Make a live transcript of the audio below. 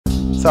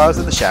So I was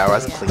in the shower, I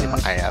was cleaning my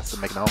ass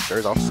and making all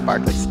sure all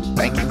sparkly,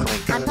 spanky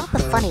clean. I'm not the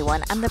funny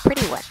one, I'm the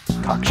pretty one.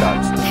 Cock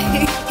shots.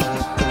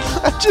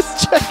 I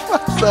just checked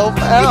myself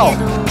out.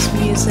 Candles,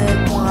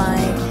 music, wine,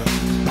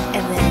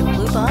 and then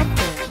lube up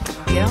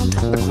and get on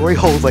top. The glory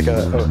hole's like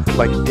a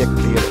dick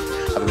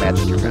theater. I've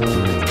imagined your friend.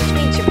 Which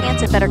means your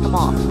pants had better come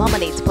off. Mama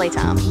needs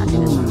playtime. I do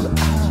this.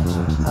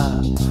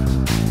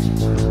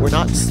 We're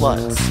not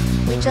sluts.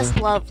 We just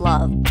love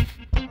love.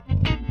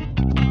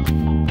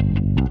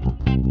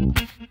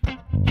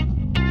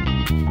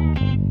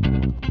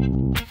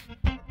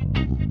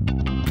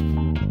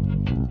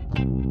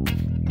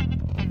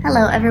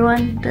 Hello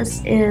everyone,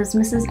 this is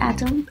Mrs.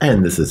 Atom.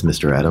 And this is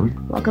Mr.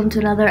 Atom. Welcome to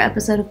another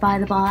episode of By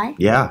the By.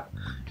 Yeah.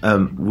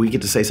 We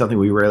get to say something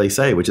we rarely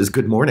say, which is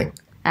good morning.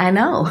 I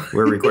know.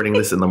 We're recording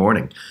this in the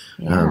morning.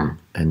 Yeah.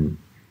 And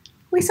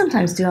We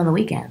sometimes do on the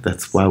weekend.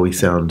 that's why we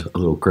sound a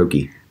little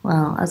croaky.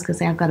 Well, I was going to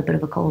say I've got a bit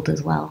of a cold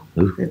as well.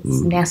 Ooh, It's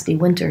ooh. nasty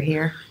winter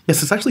here.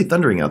 Yes, it's actually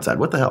thundering outside.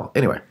 What the hell?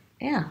 Anyway,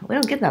 Yeah, we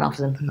don't get that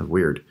often.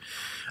 weird.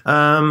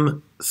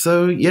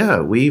 So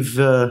yeah, we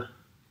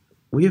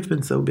have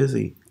been so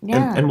busy.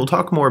 Yeah. And we'll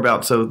talk more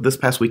about, so this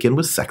past weekend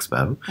was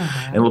Sexpo,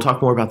 and we'll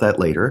talk more about that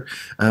later.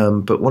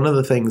 But one of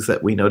the things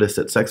that we noticed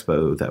at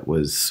Sexpo that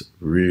was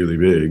really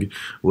big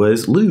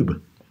was lube.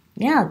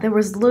 Yeah, there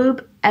was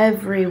lube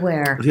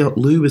everywhere. You know,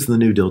 lube is the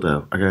new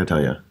dildo, I gotta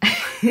tell you.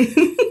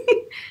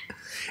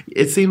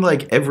 It seemed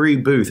like every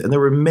booth, and there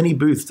were many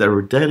booths that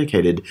were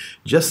dedicated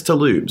just to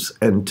lubes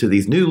and to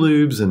these new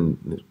lubes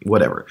and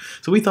whatever.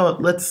 So we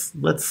thought, let's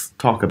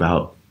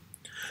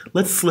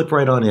slip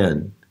right on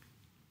in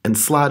and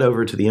slide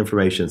over to the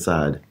information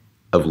side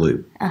of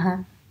lube.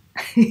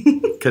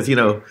 Because, you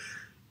know,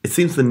 it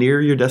seems the nearer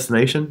your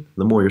destination,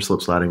 the more you're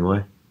slip sliding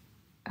away.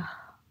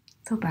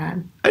 So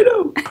bad. I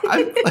know.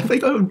 I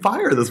think I'm on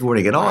fire this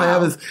morning, and all I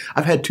have is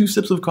I've had 2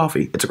 sips of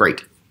coffee. It's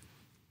great.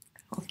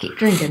 Well, keep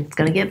drinking. It's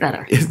going to get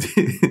better.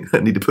 I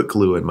need to put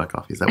Kahlua in my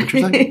coffee. Is that what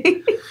you're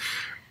saying?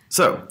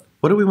 So,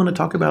 what do we want to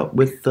talk about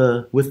with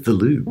the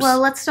lubes? Well,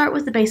 let's start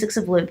with the basics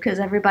of lube because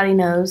everybody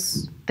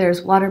knows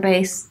there's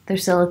water-based,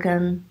 there's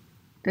silicone,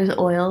 there's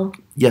oil.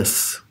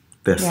 Yes,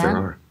 Yeah. there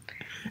are.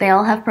 They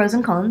all have pros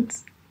and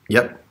cons.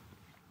 Yep.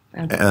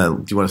 Okay.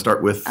 Do you want to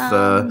start with?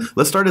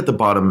 Let's start at the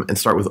bottom and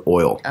start with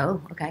oil. Oh,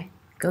 okay.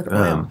 Go with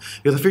oil.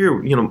 Because I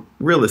figure, you know,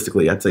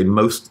 realistically, I'd say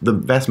the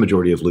vast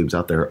majority of lubes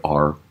out there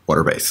are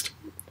water-based.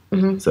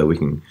 Mm-hmm. So we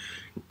can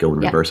go in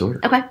reverse order.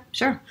 Okay,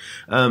 sure.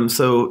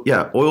 So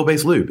yeah,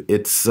 oil-based lube.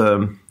 It's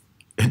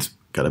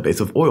got a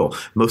base of oil.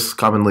 Most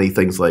commonly,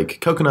 things like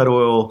coconut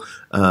oil,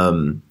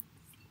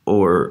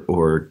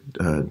 or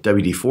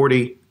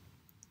WD-40.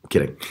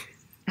 Kidding.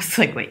 It's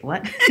like, wait,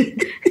 what?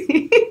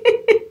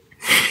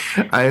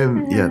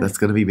 That's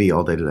going to be me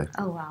all day today.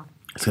 Oh, wow.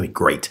 It's going to be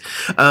great.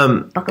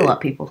 Buckle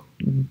up, people.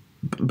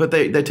 But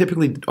they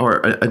typically are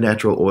a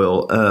natural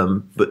oil.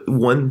 But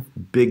one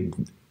big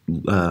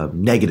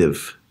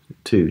negative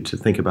to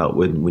think about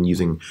when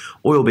using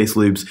oil-based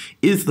lubes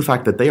is the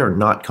fact that they are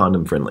not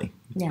condom friendly.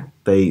 Yeah.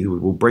 They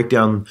will break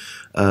down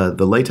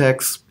the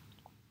latex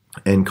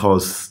and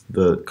cause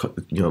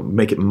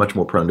make it much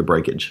more prone to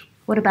breakage.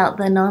 What about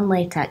the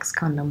non-latex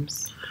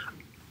condoms?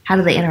 How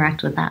do they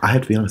interact with that? I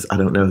have to be honest, I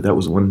don't know. That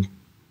was one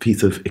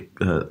piece of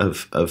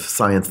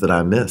science that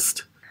I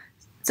missed.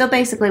 So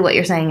basically what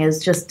you're saying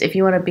is just if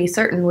you want to be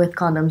certain with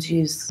condoms,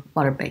 use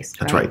water-based,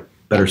 That's right.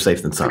 Better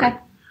safe than sorry. Okay.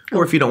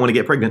 Or if you don't want to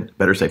get pregnant,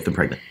 better safe than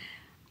pregnant.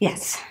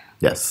 Yes.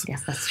 Yes.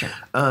 Yes, that's true.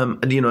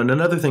 And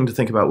another thing to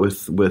think about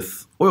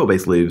with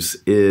oil-based lubes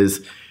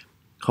is,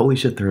 holy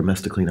shit, they're a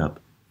mess to clean up.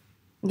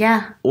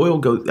 Yeah.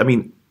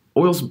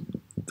 Oil's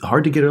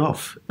hard to get it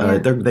off. Yeah.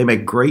 They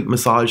make great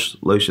massage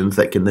lotions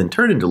that can then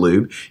turn into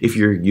lube if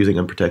you're using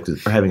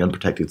unprotected or having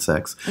unprotected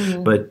sex.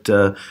 Mm-hmm. But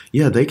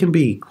they can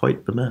be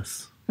quite the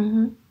mess.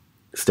 Mm-hmm.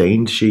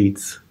 Stained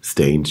sheets.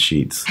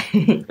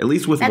 At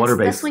least with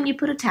water-based. That's when you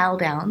put a towel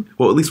down.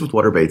 Well, at least with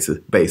water-based,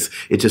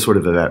 it just sort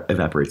of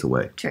evaporates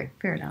away. True,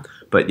 fair enough.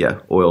 But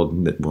yeah, oil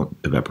won't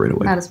evaporate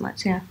away. Not as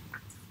much, yeah.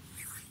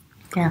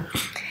 Yeah.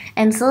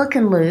 And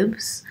silicone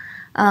lubes,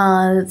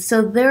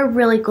 so they're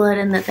really good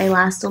in that they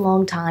last a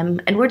long time.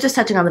 And we're just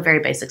touching on the very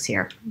basics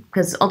here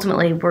because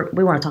ultimately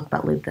we want to talk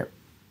about lube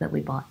that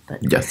we bought. But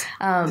Yes.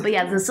 But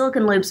yeah, the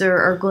silicone lubes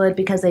are good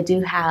because they do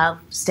have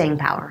staying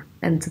power,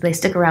 and so they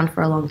stick around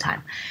for a long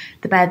time.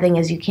 The bad thing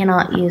is you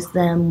cannot use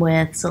them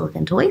with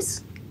silicone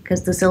toys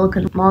because the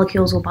silicone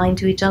molecules will bind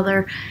to each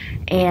other,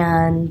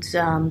 and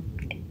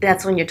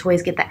that's when your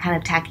toys get that kind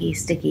of tacky,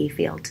 sticky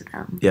feel to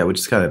them. Yeah, which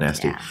is kind of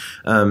nasty.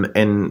 Yeah.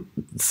 And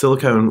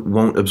silicone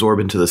won't absorb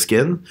into the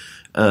skin,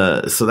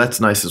 so that's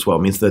nice as well.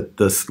 It means that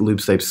the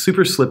lube stays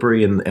super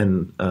slippery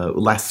and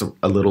lasts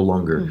a little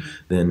longer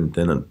than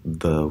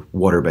the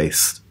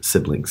water-based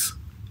siblings.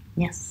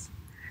 Yes.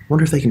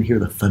 Wonder if they can hear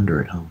the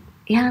thunder at home.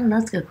 Yeah,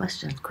 that's a good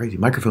question. Crazy.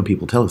 Microphone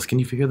people, tell us, can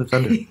you hear the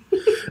thunder?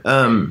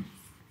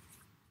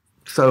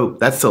 So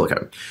that's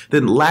silicone.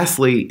 Then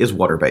lastly is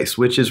water-based,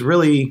 which is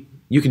really,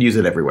 you can use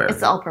it everywhere.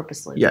 It's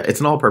all-purpose lube. Yeah, it's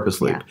an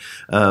all-purpose lube.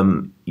 Yeah.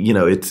 You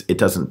know, it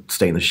doesn't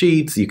stain the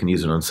sheets. You can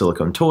use it on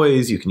silicone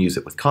toys. You can use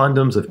it with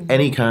condoms of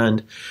any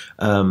kind.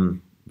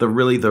 The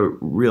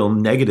real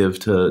negative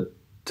to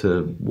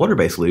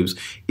water-based lubes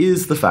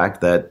is the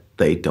fact that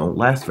they don't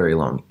last very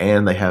long,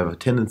 and they have a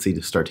tendency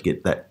to start to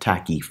get that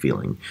tacky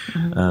feeling.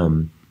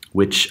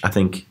 Which I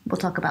think we'll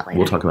talk about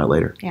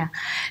later. Yeah.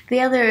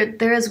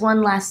 There is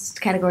one last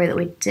category that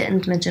we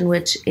didn't mention,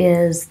 which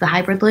is the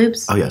hybrid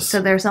lubes. Oh, yes.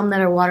 So there are some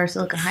that are water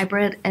silicone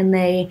hybrid, and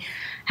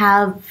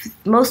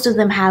most of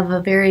them have a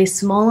very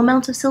small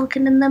amount of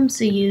silicone in them.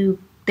 So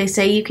they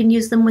say you can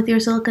use them with your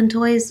silicone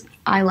toys.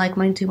 I like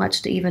mine too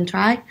much to even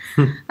try.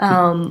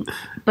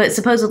 But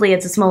supposedly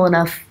it's a small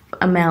enough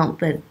amount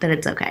that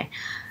it's okay.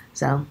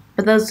 So,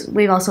 but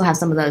we also have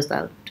some of those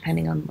though,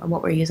 depending on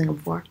what we're using them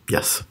for.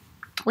 Yes.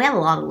 We have a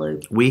lot of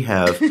lube. We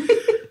have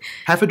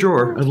half a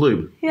drawer of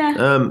lube.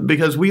 Yeah.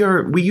 Because we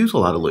use a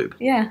lot of lube.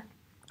 Yeah.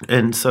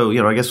 And so,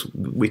 you know, I guess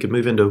we could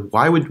move into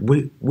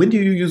when do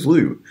you use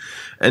lube?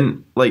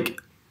 And like,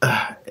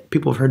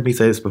 people have heard me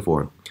say this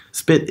before.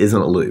 Spit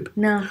isn't a lube.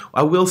 No.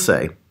 I will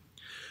say,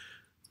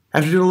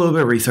 after doing a little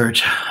bit of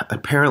research,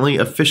 apparently,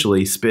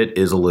 officially, spit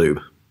is a lube.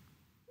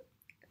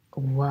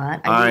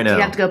 What? I know. Do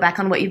you have to go back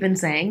on what you've been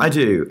saying? I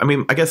do. I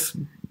mean, I guess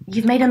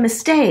you've made a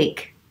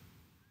mistake.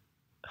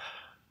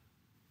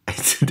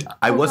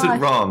 I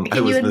wasn't wrong.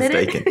 I was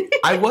mistaken.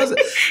 I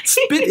wasn't.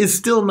 Spit is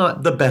still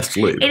not the best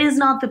lube. It is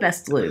not the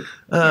best lube.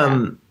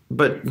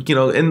 But, you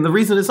know, and the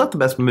reason it's not the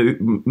best mood,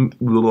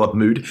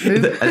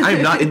 I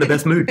am not in the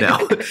best mood now.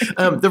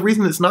 The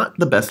reason it's not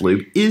the best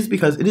lube is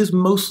because it is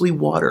mostly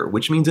water,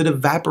 which means it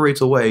evaporates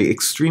away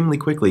extremely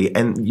quickly,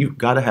 and you've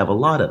got to have a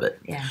lot of it.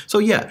 Yeah. So,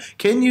 yeah,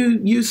 can you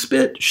use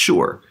spit?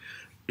 Sure.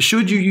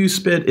 Should you use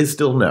spit is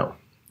still no.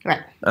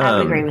 Right. I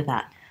would agree with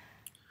that.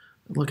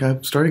 Look,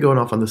 I started going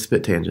off on the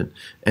spit tangent,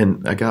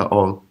 and I got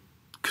all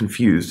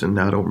confused, and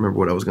now I don't remember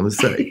what I was going to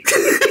say.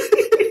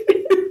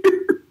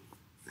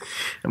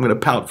 I'm going to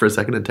pout for a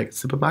second and take a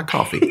sip of my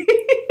coffee.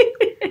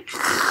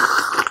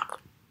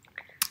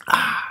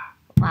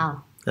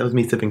 Wow. That was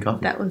me sipping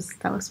coffee. That was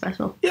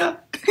special. Yeah.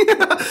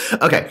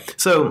 Okay,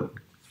 so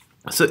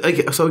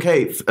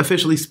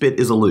officially spit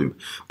is a lube,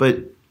 but,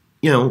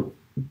 you know,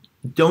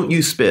 don't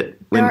use spit.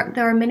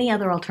 There are many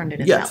other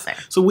alternatives out there.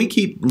 So we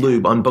keep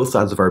lube on both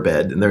sides of our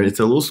bed, and it's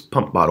a little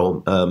pump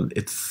bottle.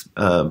 It's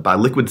by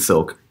Liquid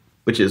Silk,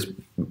 which is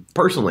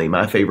personally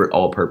my favorite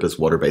all-purpose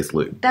water-based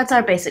lube. That's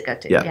our basic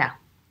go-to. Yeah.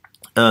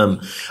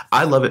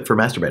 I love it for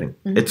masturbating.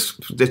 Mm-hmm.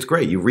 It's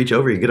great. You reach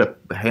over, you get a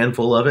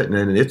handful of it, and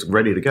then it's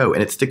ready to go,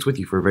 and it sticks with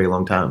you for a very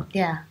long time.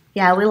 Yeah,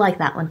 we like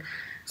that one.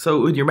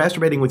 So when you're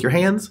masturbating with your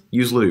hands,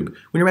 use lube.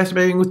 When you're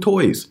masturbating with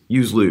toys,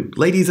 use lube.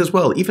 Ladies as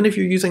well. Even if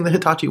you're using the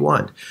Hitachi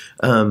wand,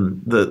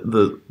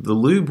 the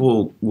lube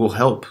will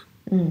help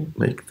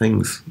make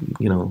things,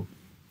 you know,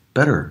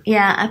 better.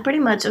 Yeah, I'm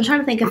trying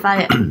to think if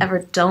I ever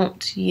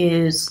don't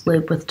use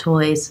lube with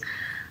toys.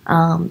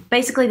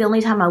 Basically, the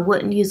only time I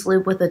wouldn't use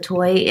lube with a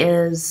toy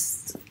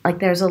is like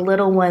there's a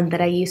little one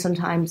that I use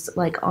sometimes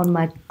like on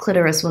my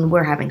clitoris when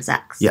we're having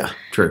sex. Yeah,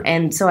 true.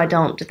 And so I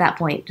don't at that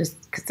point, just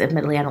because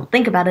admittedly I don't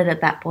think about it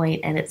at that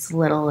point, and it's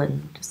little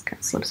and just kind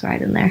of slips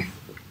right in there.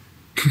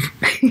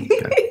 Okay.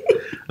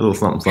 A little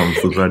something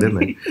slips right in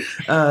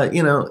there.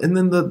 You know, and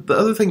then the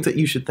other things that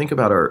you should think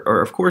about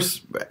are of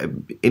course,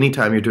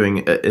 anytime you're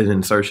doing an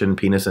insertion,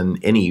 penis in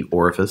any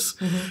orifice,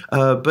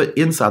 but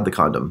inside the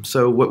condom.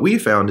 So what we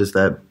found is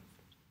that,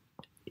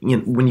 you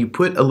know, when you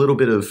put a little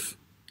bit of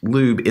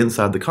lube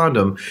inside the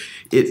condom,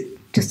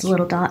 just a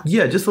little dot.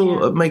 Yeah, just a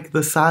little, make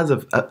the size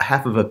of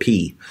half of a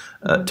pea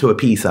to a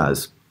pea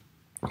size,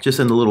 just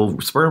in the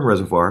little sperm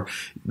reservoir,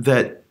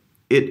 that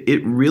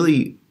it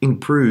really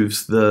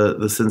improves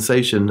the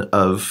sensation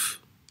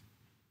of.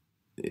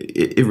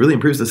 It really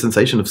improves the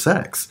sensation of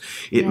sex.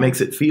 It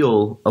makes it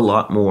feel a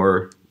lot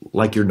more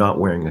like you're not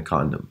wearing a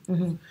condom,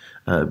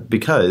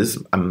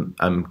 because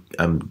I'm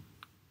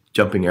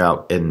jumping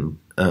out and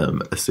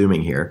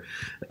assuming here,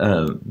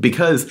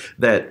 because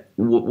that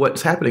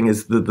what's happening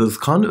is the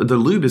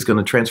lube is going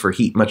to transfer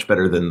heat much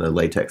better than the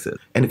latex is,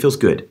 and it feels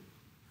good.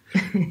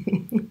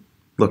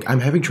 Look, I'm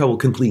having trouble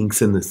completing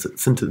sentences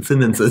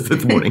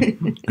this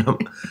morning.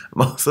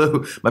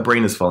 My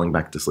brain is falling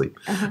back to sleep.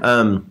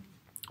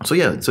 So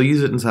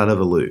use it inside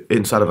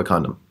of a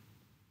condom.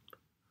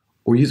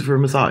 Or use it for a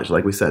massage.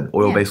 Like we said,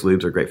 oil-based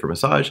lubes are great for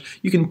massage.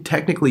 You can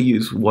technically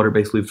use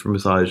water-based lubes for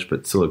massage,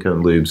 but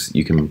silicone lubes,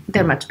 you can...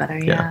 They're much better,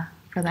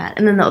 for that.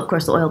 And then, of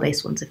course, the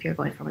oil-based ones if you're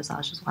going for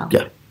massage as well.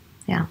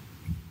 Yeah.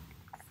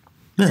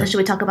 So should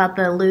we talk about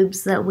the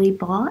lubes that we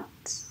bought?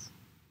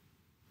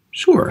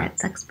 Sure. At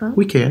Sexpo?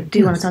 We can. Do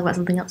you want to talk about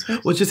something else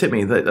first? Well, just hit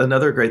me.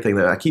 Another great thing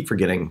that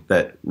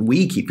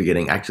we keep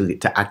forgetting actually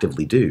to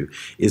actively do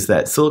is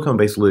that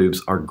silicone-based lubes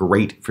are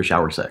great for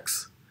shower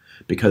sex.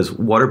 Because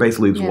water-based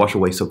lubes wash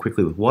away so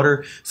quickly with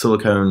water,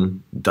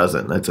 silicone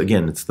doesn't.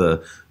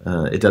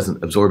 It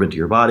doesn't absorb into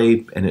your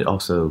body, and it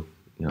also,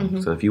 You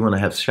know? So if you want to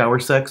have shower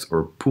sex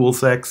or pool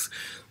sex,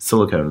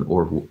 silicone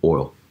or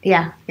oil.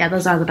 Yeah,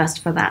 those are the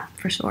best for that,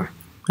 for sure.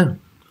 Yeah.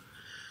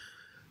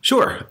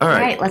 Sure. All right.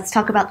 All right, let's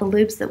talk about the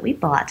lubes that we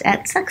bought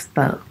at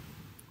Sexpo.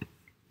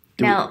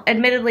 Now,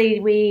 admittedly,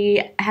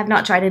 we have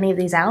not tried any of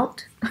these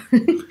out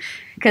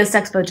because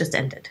Sexpo just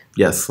ended.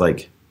 Yes,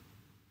 like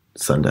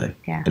Sunday.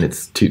 Yeah. And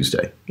it's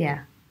Tuesday.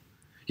 Yeah.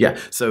 Yeah,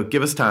 so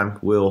give us time.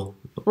 We'll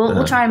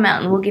try them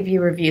out and we'll give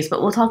you reviews,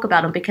 but we'll talk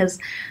about them because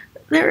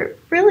they're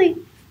really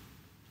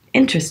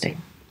interesting.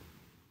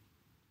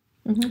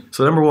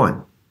 So number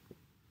 1,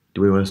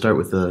 do we want to start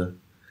with the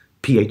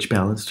pH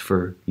balanced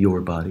for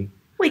your body?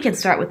 We can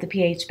start with the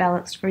pH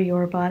balanced for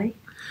your body.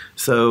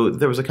 So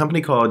there was a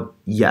company called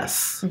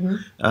Yes,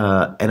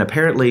 and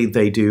apparently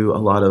they do a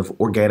lot of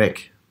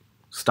organic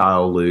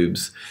style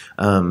lubes.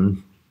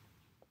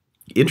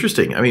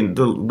 Interesting. I mean,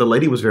 the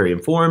lady was very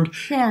informed.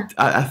 Yeah.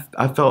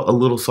 I felt a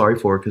little sorry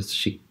for her because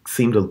she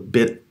seemed a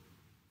bit,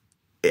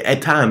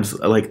 at times,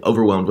 like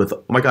overwhelmed with,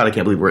 oh my God, I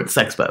can't believe we're at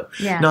Sexpo.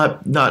 Yeah.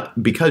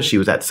 Not because she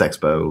was at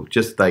Sexpo,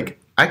 just like,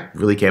 I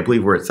really can't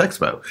believe we're at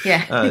Sexpo.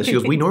 Yeah. She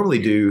goes, we normally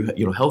do,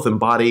 health and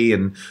body,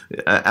 and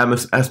I'm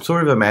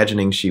sort of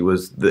imagining it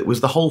was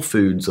the Whole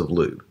Foods of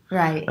lube.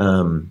 Right.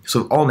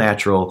 So all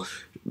natural,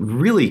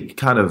 really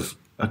kind of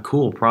a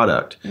cool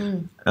product.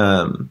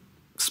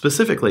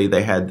 Specifically,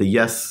 they had the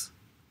Yes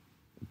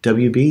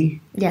WB.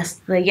 Yes,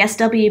 the Yes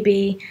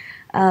WB,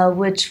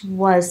 which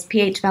was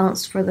pH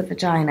balanced for the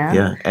vagina.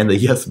 Yeah, and the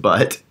Yes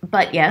But.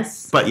 But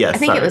yes. But yes, I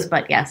think sorry. it was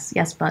but yes.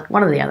 Yes, but.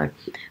 One or the other.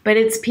 But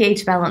it's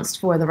pH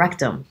balanced for the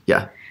rectum.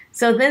 Yeah.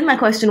 So then my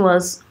question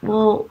was,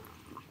 well,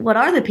 what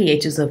are the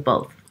pHs of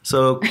both?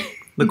 So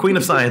the Queen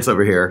of Science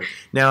over here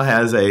now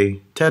has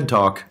a TED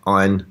Talk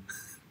on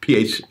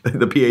pH,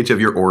 the pH of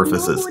your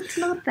orifices. No, it's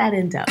not that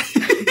in-depth.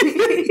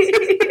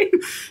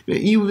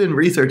 You've been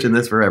researching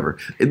this forever,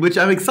 which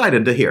I'm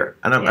excited to hear.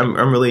 And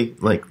I'm really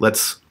like,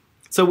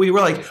 so we were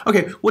like,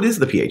 okay, what is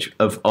the pH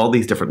of all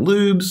these different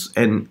lubes,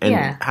 and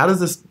how does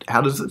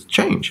this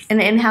change?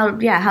 And how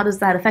does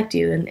that affect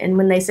you? And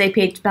when they say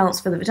pH balance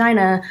for the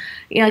vagina,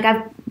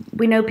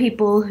 we know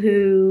people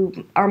who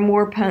are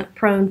more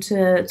prone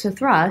to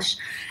thrush,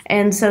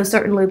 and so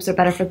certain lubes are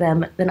better for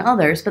them than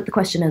others. But the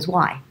question is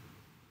why?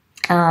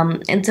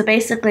 And so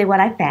basically what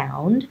I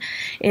found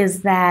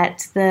is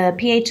that the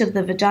pH of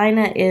the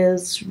vagina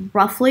is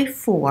roughly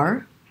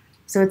 4,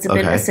 so it's a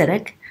bit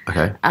acidic.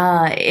 Okay.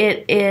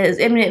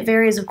 It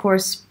varies, of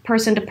course,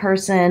 person to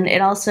person. It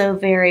also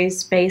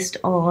varies based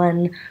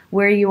on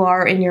where you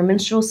are in your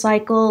menstrual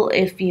cycle,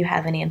 if you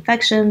have any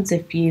infections,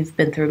 if you've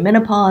been through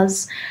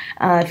menopause,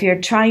 if you're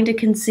trying to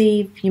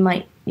conceive,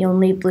 you'll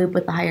need lube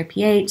with a higher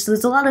pH. So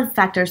there's a lot of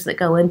factors that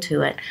go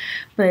into it.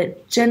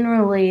 But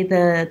generally,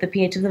 the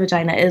pH of the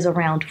vagina is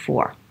around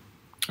 4,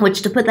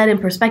 which, to put that in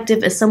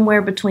perspective, is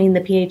somewhere between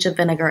the pH of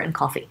vinegar and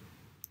coffee.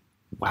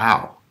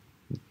 Wow.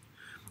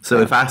 So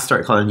if I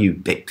start calling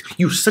you,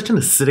 you're such an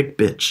acidic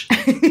bitch.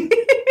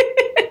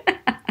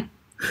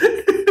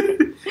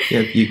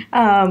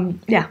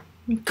 Yeah.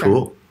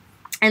 Cool.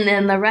 And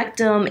then the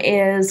rectum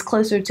is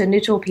closer to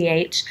neutral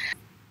pH.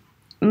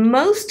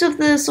 Most of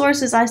the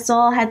sources I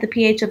saw had the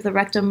pH of the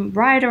rectum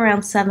right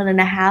around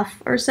 7.5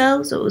 or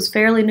so it was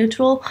fairly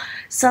neutral.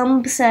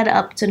 Some said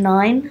up to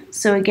 9,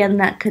 so again,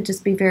 that could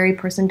just be very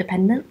person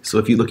dependent. So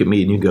if you look at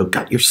me and you go,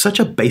 God, you're such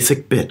a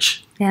basic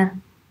bitch. Yeah,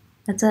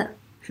 that's it.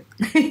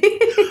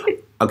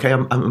 Okay,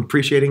 I'm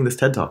appreciating this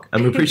TED Talk.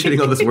 I'm appreciating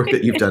all this work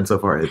that you've done so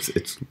far.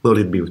 It's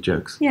loaded me with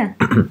jokes. Yeah.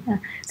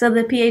 So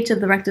the pH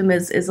of the rectum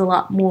is a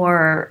lot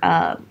more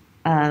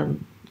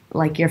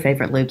like your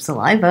favorite lube,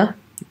 saliva.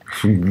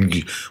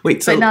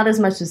 Wait, so but not as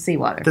much as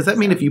seawater. Does that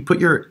mean if you put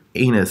your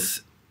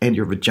anus and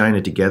your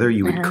vagina together,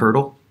 you would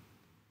curdle?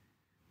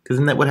 Because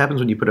isn't that what happens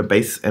when you put a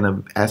base and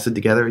an acid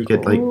together? You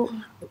get like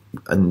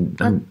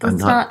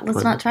let's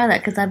not try that,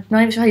 because I'm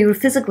not even sure how you would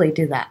physically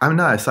do that. I'm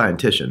not a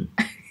scientician,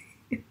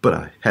 but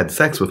I had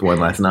sex with one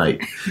last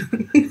night.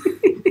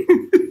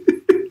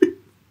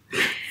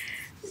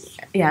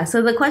 Yeah.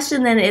 So the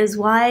question then is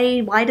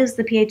why does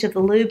the pH of the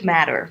lube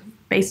matter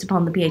based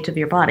upon the pH of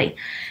your body?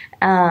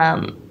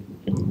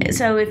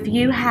 So if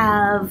you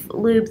have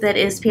lube that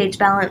is pH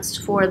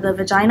balanced for the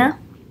vagina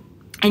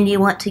and you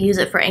want to use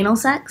it for anal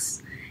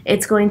sex,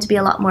 it's going to be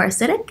a lot more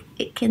acidic.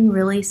 It can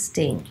really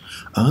sting.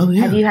 Oh,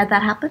 yeah. Have you had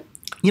that happen?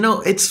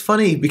 It's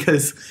funny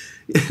because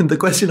the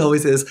question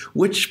always is,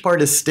 which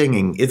part is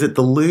stinging? Is it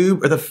the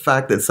lube or the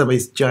fact that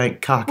somebody's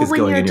giant cock is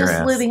going in your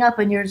ass? When you're just lubing up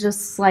and you're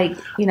just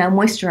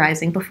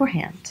moisturizing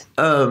beforehand.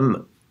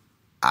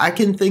 I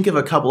can think of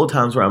a couple of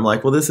times where I'm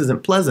like, well, this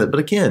isn't pleasant. But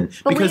again,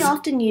 we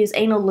often use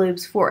anal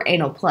lubes for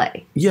anal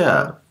play.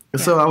 Yeah.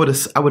 So I would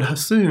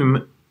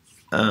assume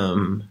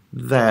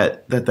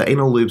that the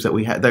anal lubes that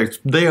we have,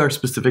 they are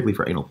specifically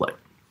for anal play.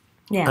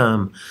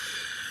 Yeah.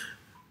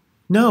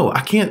 No,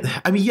 I can't.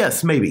 I mean,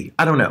 yes, maybe.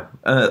 I don't know.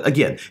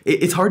 Again,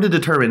 it's hard to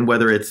determine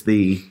whether it's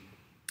the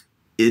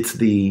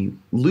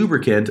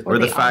lubricant or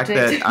the fact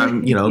that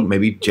I'm,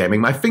 maybe jamming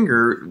my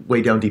finger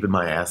way down deep in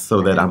my ass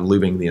so that I'm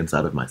lubing the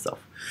inside of myself.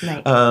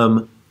 Right.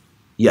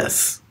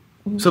 Yes.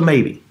 Mm-hmm. So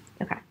maybe.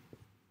 Okay.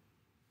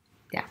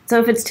 So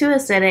if it's too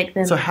acidic,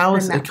 then So how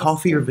is then it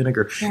coffee or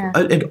vinegar? Yeah.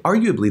 And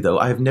arguably, though,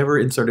 I have never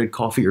inserted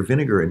coffee or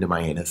vinegar into my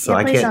anus, so Yeah,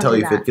 I please can't don't tell do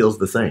you if that. it feels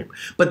the same.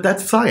 But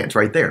that's science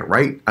right there,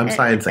 right? I'm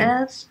sciencing.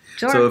 Yes,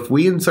 sure. So if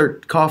we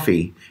insert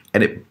coffee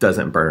and it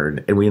doesn't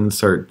burn, and we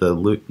insert the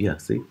lube, yeah,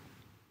 see,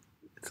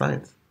 it's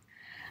science.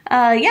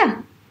 Yeah,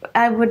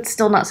 I would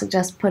still not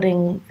suggest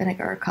putting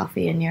vinegar or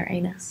coffee in your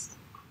anus.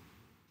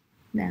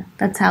 No,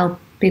 that's how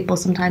people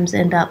sometimes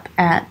end up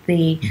at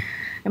the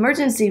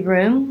emergency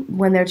room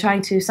when they're trying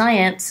to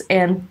science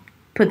and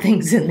put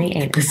things in the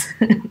anus.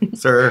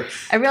 Sir,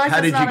 I realize how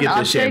it's did not you get an the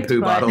object, shampoo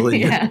but- bottle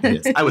in yeah. your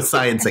anus? I was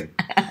sciencing.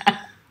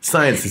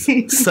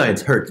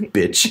 Science hurts,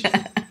 bitch.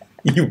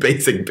 You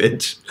basic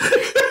bitch.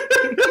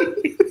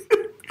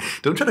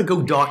 Don't try to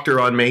go doctor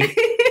on me.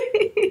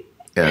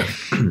 Yeah.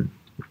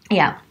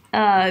 Yeah.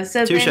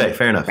 So Touche, then-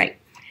 fair enough. Right.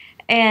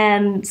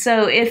 And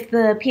so if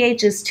the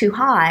pH is too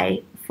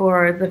high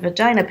for the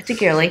vagina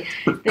particularly,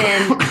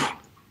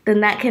 then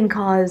that can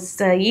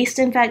cause yeast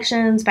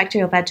infections,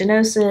 bacterial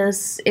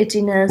vaginosis,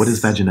 itchiness. What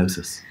is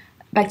vaginosis?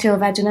 Bacterial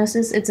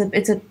vaginosis?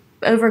 It's a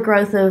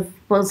overgrowth of,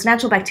 well, it's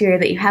natural bacteria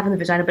that you have in the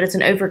vagina, but it's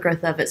an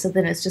overgrowth of it. So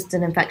then it's just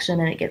an infection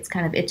and it gets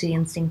kind of itchy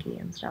and stinky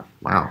and stuff.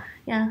 Wow.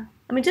 Yeah.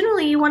 I mean,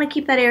 generally you want to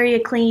keep that area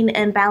clean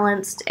and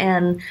balanced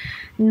and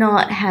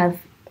not have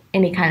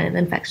any kind of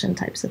infection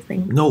types of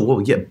thing. No,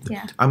 well, yeah.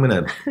 Yeah. I'm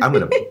gonna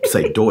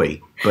say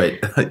doy,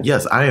 but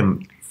yes, I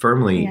am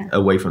firmly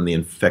away from the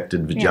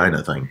infected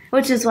vagina thing.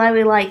 Which is why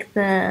we like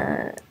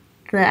the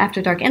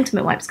After Dark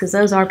Intimate wipes, because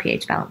those are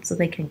pH balanced, so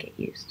they can get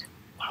used.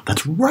 Wow,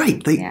 that's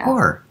right. They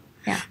are.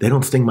 Yeah. They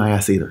don't sting my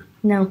ass either.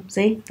 No,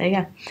 see? There you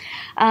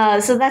go.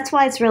 So that's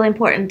why it's really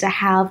important to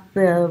have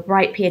the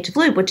right pH of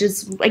lube, which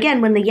is, again,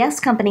 when the Yes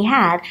company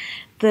had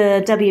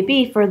the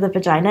WB for the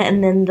vagina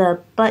and then the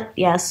But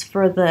Yes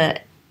for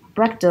the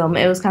rectum,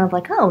 it was kind of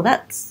like, oh,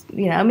 that's,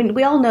 I mean,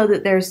 we all know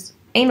that there's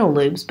anal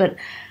lubes, but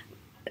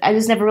I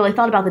just never really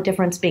thought about the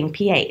difference being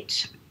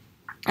pH.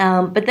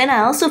 But then I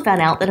also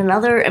found out that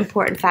another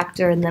important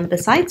factor in them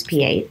besides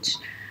pH,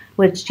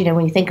 which,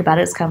 when you think about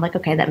it, it's kind of like,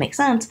 okay, that makes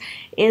sense,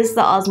 is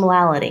the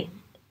osmolality.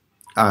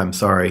 I'm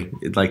sorry.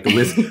 Like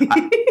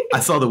I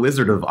saw the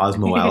Wizard of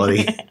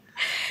Osmolality.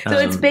 So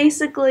it's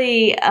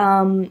basically,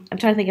 I'm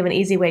trying to think of an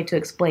easy way to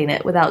explain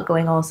it without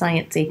going all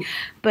sciencey.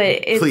 But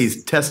it's,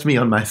 please test me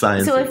on my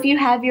science. So if you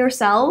have your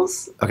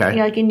cells,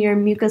 like in your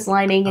mucus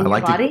lining in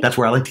your body. That's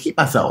where I like to keep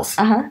my cells.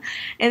 And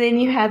then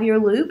you have your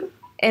lube,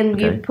 and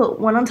you put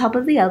one on top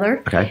of the other.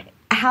 Okay.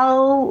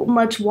 How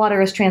much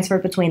water is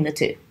transferred between the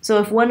two?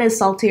 So if one is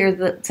saltier,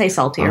 but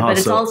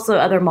it's also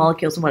other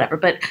molecules and whatever.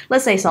 But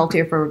let's say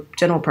saltier for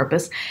general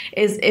purpose.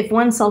 Is if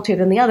one's saltier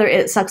than the other,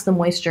 it sucks the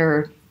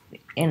moisture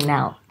in and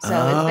out. So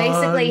it's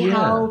basically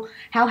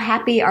how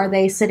happy are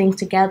they sitting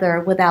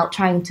together without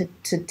trying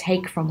to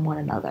take from one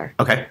another.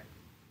 Okay.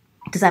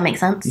 Does that make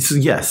sense? So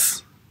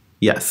yes.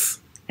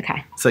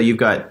 Okay. So you've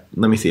got,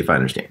 let me see if I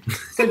understand.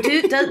 So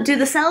do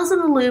the cells in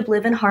the lube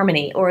live in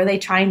harmony, or are they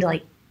trying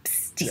to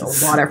steal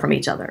water from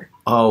each other?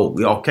 Oh,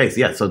 okay.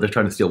 So they're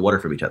trying to steal water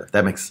from each other.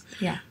 That makes,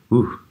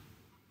 ooh,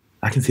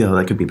 I can see how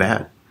that could be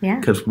bad. Yeah.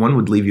 Because one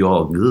would leave you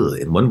all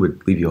ugh, and one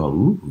would leave you all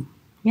ooh.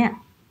 Yeah.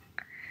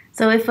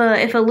 So if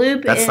a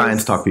lube That's is,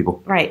 science talk,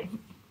 people. Right.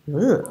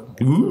 Ugh.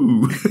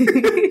 Ooh.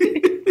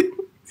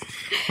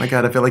 My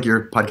God, I feel like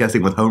you're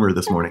podcasting with Homer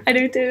this morning. I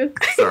do too.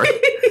 Sorry.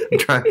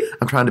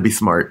 I'm trying to be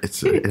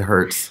smart. It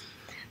hurts.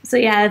 So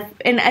yeah,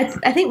 and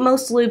I think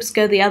most lubes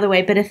go the other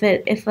way. But if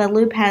a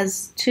lube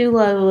has too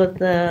low of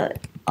the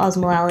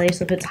osmolality,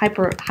 so if it's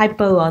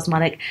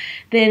hypoosmotic,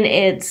 then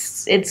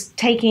it's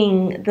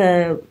taking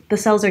the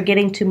cells are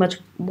getting too much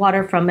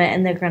water from it,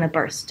 and they're going to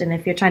burst. And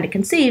if you're trying to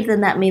conceive,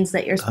 then that means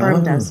that your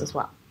sperm does as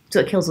well. So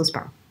it kills the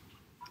sperm.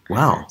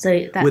 Wow.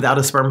 So without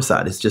a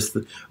spermicide, it's just,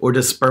 or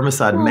does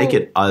spermicide make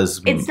it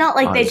It's not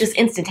like they just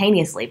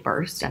instantaneously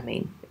burst. I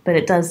mean, but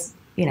it does.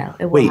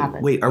 It will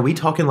happen. Wait, are we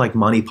talking like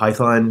Monty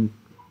Python?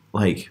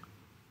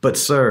 But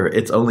sir,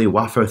 it's only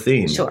wafer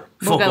thin. Sure.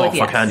 Fuck off,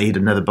 I can't eat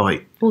another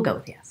bite. We'll go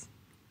with yes.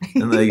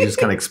 And they just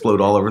kind of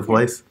explode all over the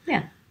place?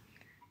 Yeah.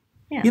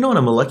 On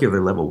a molecular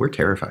level, we're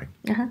terrifying.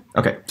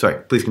 Okay,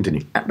 sorry, please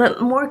continue.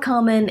 But more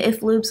common, if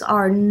lubes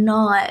are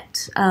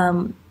not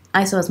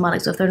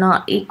isoosmotic, so if they're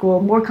not equal,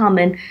 more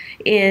common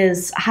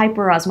is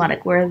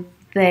hyperosmotic, where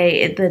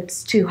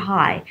that's too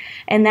high.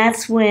 And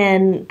that's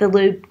when the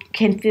lube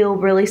can feel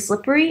really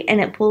slippery and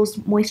it pulls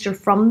moisture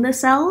from the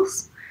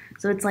cells.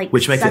 So it's like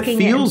which makes it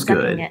feels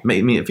good. It. I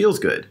mean, it feels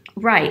good.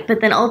 Right,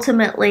 but then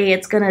ultimately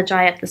it's going to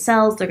dry up the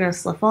cells. They're going to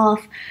slough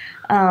off,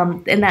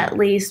 and that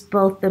leaves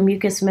both the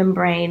mucous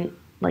membrane,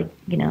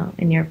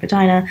 in your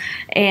vagina,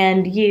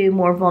 and you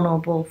more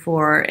vulnerable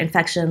for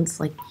infections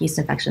like yeast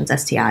infections,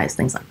 STIs,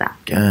 things like that.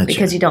 Gotcha.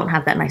 Because you don't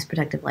have that nice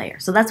protective layer.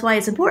 So that's why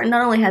it's important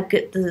not only have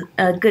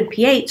good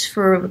pH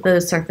for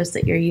the surface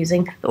that you're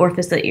using, the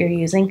orifice that you're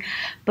using,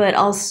 but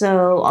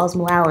also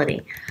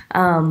osmolality.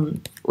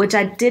 Which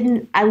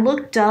I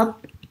looked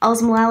up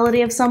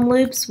osmolality of some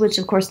lubes, which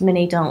of course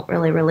many don't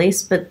really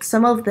release, but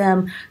some of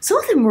them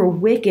were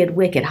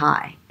wicked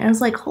high. And I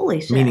was like, holy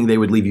shit. Meaning they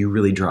would leave you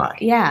really dry.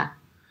 Yeah.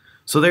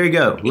 So there you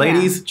go.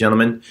 Ladies,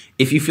 gentlemen,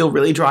 if you feel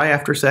really dry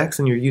after sex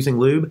and you're using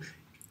lube,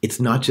 it's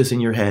not just in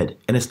your head.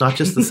 And it's not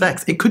just the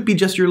sex. It could be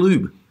just your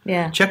lube.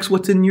 Yeah. Checks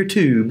what's in your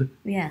tube.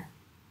 Yeah.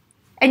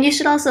 And you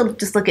should also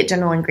just look at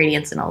general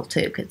ingredients and all,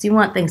 too, because you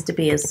want things to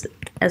be as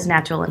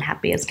natural and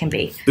happy as can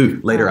be. Ooh,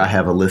 later I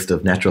have a list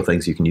of natural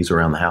things you can use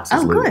around the house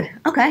as lube. Good.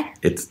 Okay.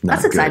 It's not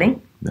That's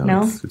exciting.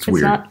 No, it's weird.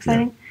 It's not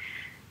exciting?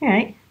 Yeah. All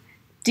right.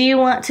 Do you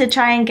want to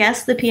try and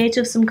guess the pH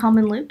of some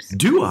common lubes?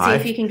 Do I? See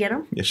if you can get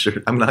them? Yeah, sure.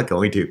 I'm not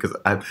going to because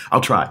I'll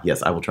try.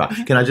 Yes, I will try.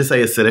 Can I just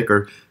say acidic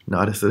or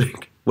not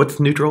acidic? What's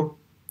neutral?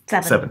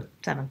 7.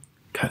 God,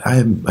 I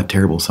am a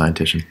terrible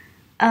scientist.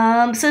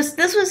 So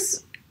this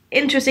was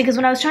interesting because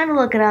when I was trying to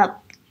look it up,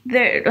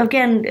 there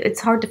again,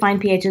 it's hard to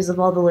find pHs of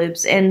all the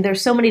lubes, and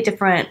there's so many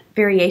different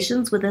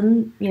variations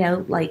within,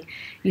 like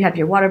you have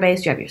your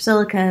water-based, you have your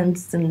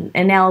silicones, and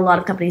now a lot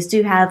of companies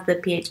do have the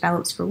pH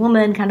balance for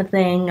woman kind of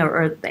thing,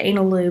 or the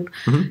anal lube.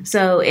 Mm-hmm.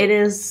 So it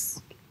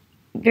is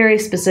very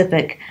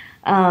specific.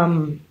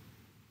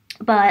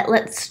 But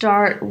let's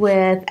start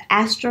with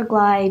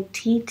Astroglide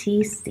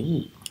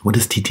TTC. What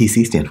does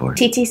TTC stand for?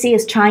 TTC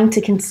is trying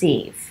to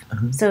conceive.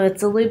 So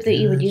it's a lube that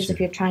you would use if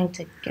you're trying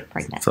to get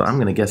pregnant. So I'm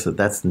going to guess that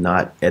that's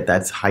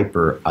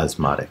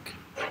hyperosmotic.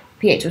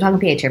 pH. We're talking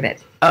pH here, babe.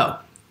 Oh,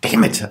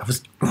 damn it. I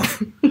was...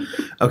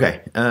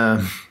 Okay.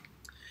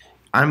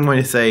 I'm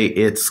going to say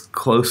it's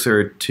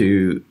closer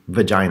to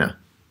vagina.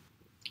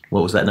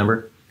 What was that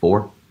number?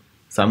 4?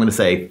 So I'm going to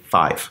say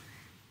 5.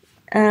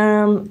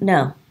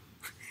 No.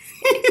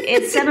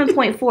 It's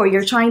 7.4.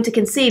 You're trying to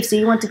conceive, so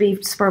you want to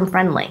be sperm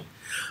friendly.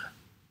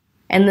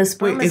 And the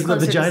sperm is the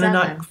vagina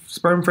not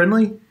sperm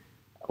friendly?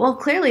 Well,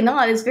 clearly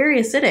not. It's very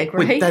acidic,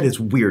 right? Wait, that is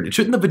weird.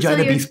 Shouldn't the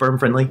vagina be sperm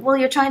friendly? Well,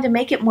 you're trying to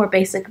make it more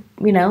basic,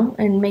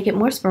 and make it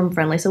more sperm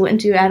friendly. So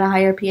wouldn't you add a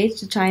higher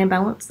pH to try and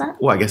balance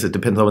that? Well, I guess it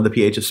depends on the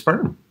pH of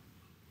sperm.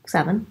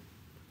 7.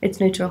 It's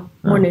neutral.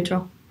 More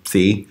neutral.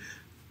 See,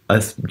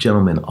 us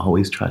gentlemen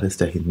always try to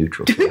stay in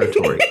neutral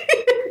territory.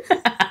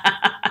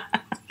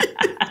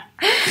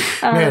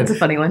 That's a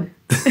funny one.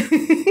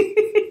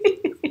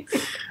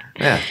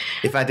 Yeah.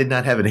 If I did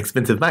not have an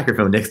expensive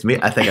microphone next to me,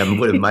 I think I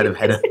might have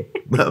had a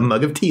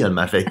mug of tea on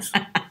my face.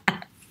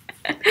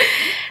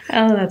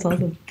 Oh, that's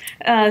awesome.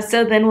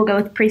 So then we'll go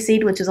with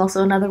Pre-Seed, which is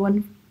also another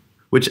one.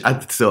 Which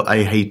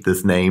I hate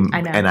this name,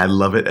 I know. And I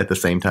love it at the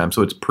same time.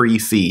 So it's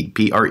Pre-Seed,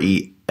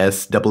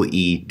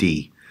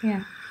 Preseed.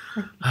 Yeah.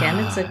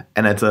 Again,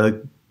 and it's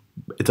a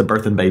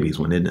birth and babies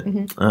one, isn't it?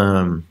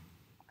 Mm-hmm.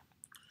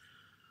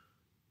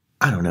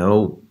 I don't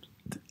know,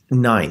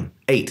 9,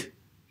 8.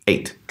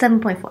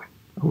 7.4.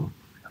 Oh,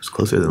 that was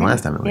closer than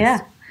last time at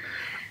least.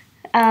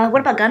 Yeah. What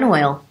about gun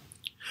oil?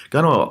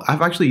 Gun oil.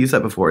 I've actually used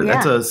that before.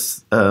 Yeah.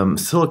 That's a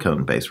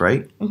silicone base,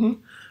 right?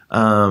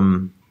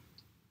 Mm-hmm.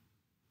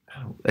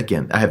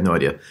 Again, I have no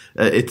idea.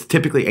 It's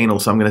typically anal,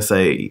 so I'm going to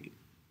say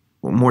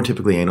more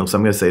typically anal. So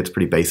I'm going to say it's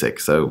pretty basic.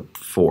 So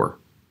 4.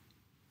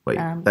 Wait,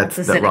 that's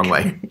the wrong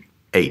way.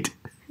 8.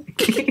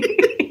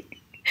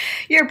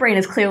 Your brain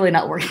is clearly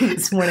not working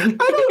this morning.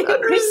 I don't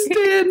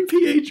understand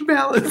pH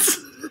balance.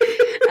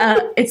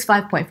 It's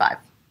 5.5.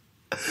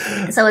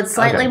 So it's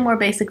slightly more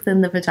basic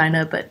than the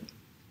vagina, but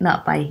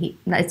not by heat.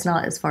 It's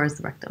not as far as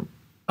the rectum.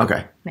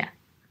 Okay. Yeah.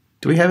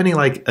 Do we have any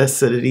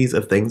acidities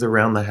of things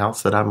around the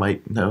house that I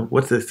might know?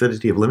 What's the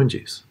acidity of lemon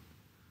juice?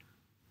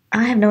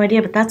 I have no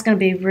idea, but that's going to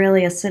be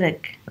really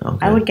acidic.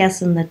 Okay. I would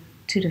guess in the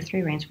 2 to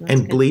 3 range.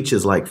 And bleach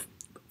is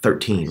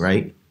 13,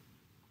 right?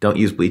 Don't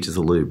use bleach as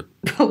a lube.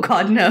 Oh,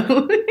 God,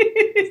 no.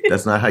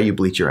 That's not how you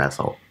bleach your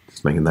asshole.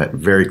 Just making that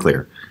very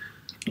clear.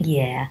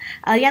 Yeah.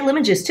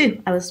 Lemon juice,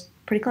 too. I was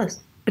pretty close.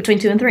 Between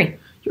 2 and 3.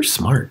 You're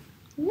smart.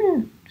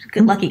 Yeah.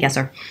 Good lucky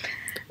guesser.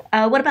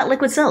 What about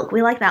liquid silk?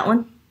 We like that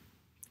one.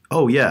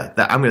 Oh, yeah.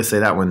 I'm going to say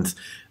that one's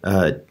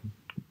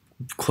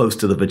close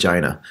to the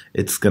vagina.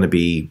 It's going to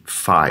be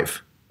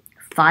 5.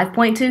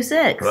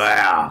 5.26.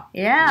 Wow.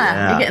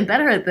 Yeah. You're getting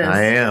better at this.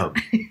 I am.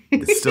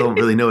 I still don't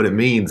really know what it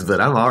means,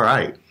 but I'm all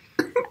right.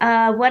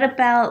 What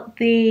about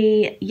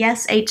the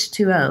Yes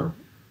H2O?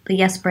 The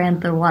Yes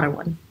brand, the water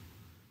one.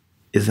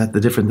 Is that the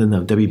different than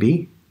the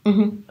WB?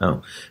 Mm-hmm.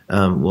 Oh.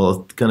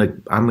 Well,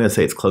 I'm gonna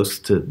say it's close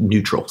to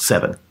neutral.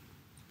 7.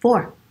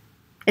 4.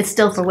 It's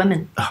still for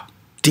women. Oh,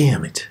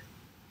 damn it.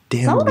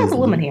 Someone has a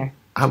woman here.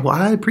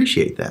 I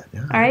appreciate that.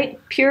 Yeah. All right.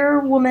 Pure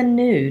Woman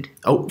Nude.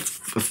 Oh,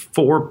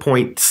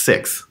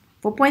 4.6.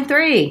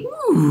 4.3.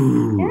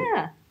 Ooh.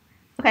 Yeah.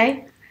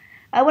 Okay.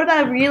 What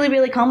about a really,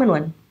 really common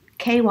one?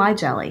 KY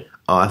jelly.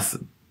 I'm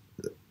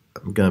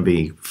going to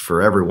be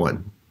for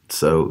everyone.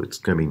 So it's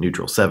going to be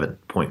neutral.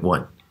 7.1.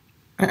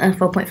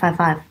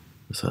 4.55.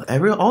 So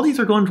all these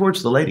are going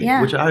towards the lady,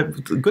 which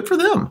good for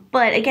them.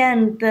 But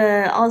again,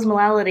 the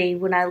osmolality,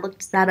 when I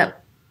looked that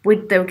up,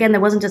 there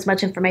wasn't as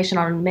much information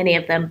on many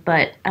of them,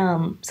 but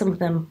some of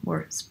them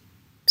were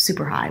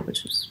super high,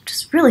 which was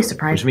just really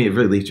surprising. Which means it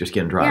really leaves your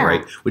skin dry,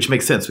 right? Which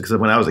makes sense because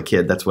when I was a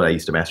kid, that's what I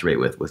used to masturbate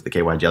with was the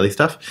KY jelly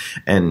stuff.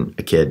 And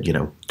a kid,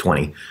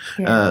 20,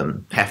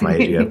 half my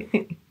age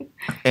ago.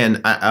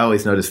 And I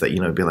always noticed that,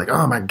 it'd be like,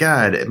 oh my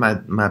God,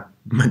 my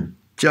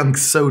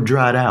junk's so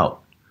dried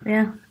out.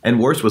 Yeah. And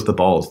worse was the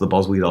balls. The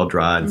balls would get all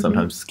dry and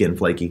sometimes skin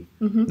flaky.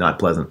 Not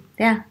pleasant.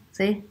 Yeah.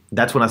 See?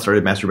 That's when I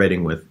started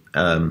masturbating with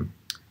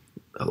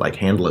like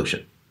hand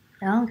lotion,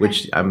 Oh, okay.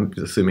 which I'm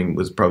assuming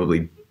was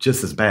probably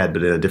just as bad,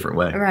 but in a different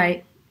way.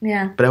 Right.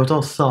 Yeah. But it was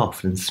all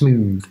soft and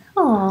smooth.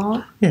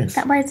 Aw. Yes.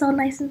 That why it's all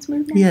nice and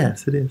smooth now?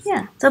 Yes, it is.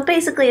 Yeah. So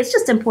basically, it's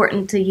just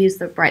important to use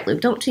the right lube.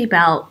 Don't cheap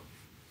out.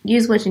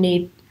 Use what you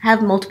need.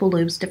 Have multiple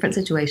lubes, different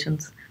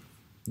situations.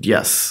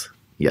 Yes.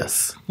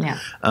 Yes. Yeah.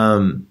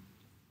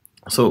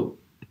 So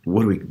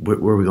where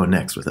are we going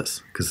next with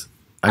this? Because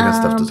I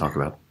got stuff to talk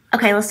about.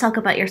 Okay, let's talk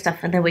about your stuff,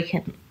 and then we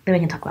can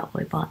talk about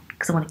what we bought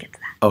because I want to get to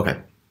that. Okay.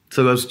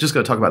 So I was just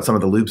going to talk about some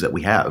of the lubes that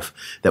we have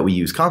that we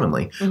use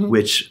commonly,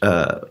 which,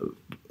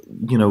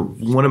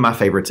 one of my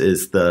favorites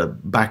is the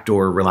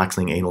backdoor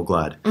relaxing anal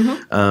glide.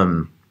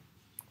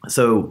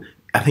 So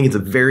I think it's a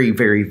very,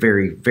 very,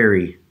 very,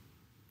 very,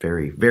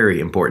 very, very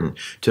important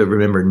to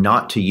remember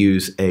not to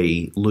use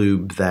a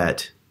lube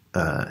that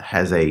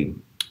has a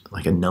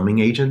numbing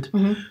agent.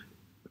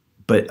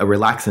 But a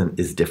relaxant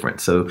is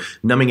different. So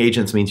numbing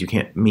agents means you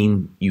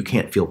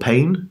can't feel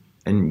pain,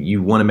 and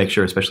you want to make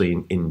sure, especially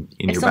in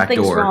your back door. If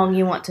something's wrong,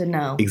 you want to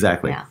know.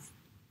 Exactly. Yeah.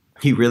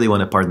 You really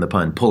want to, pardon the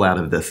pun, pull out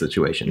of this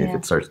situation if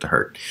it starts to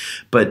hurt.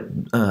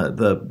 But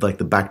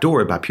the back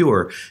door by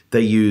Pure,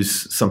 they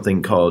use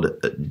something called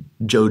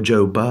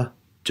jojoba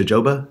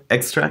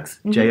extracts,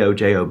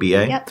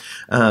 Jojoba,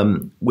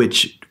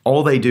 which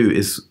all they do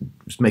is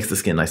makes the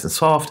skin nice and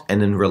soft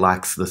and then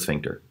relax the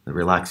sphincter. It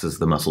relaxes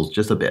the muscles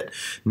just a bit.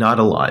 Not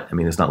a lot. I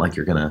mean, it's not like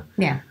you're going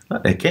to,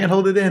 I can't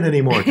hold it in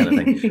anymore kind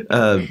of thing.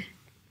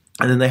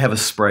 And then they have a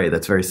spray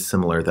that's very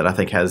similar that I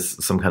think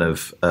has some kind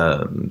of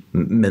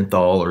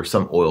menthol or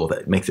some oil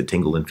that makes it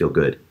tingle and feel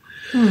good.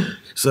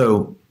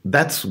 So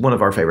that's one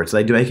of our favorites.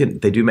 They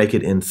do make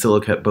it in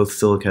both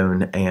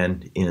silicone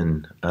and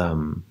in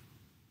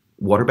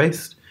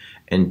water-based.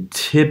 And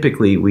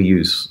typically we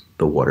use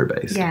the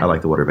water-based. I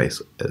like the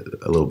water-based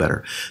a little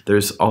better.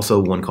 There's also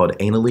one called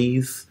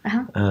Analyze,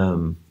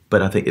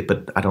 but I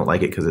don't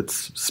like it because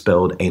it's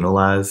spelled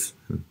analyze.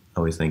 I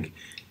always think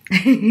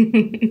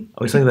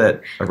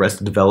that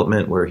Arrested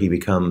Development, where he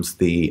becomes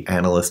the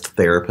analyst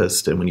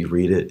therapist, and when you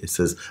read it, it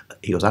says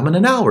he goes, "I'm an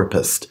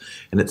analrapist,"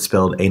 and it's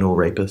spelled anal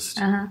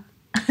rapist.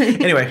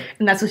 Anyway,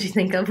 and that's what you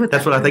think of.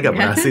 That's what I think of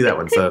when I see that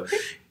one. So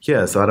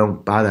so I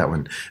don't buy that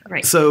one.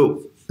 Right.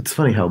 So it's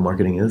funny how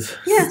marketing is.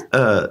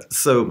 Yeah.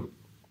 So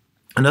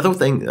another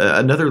thing,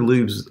 other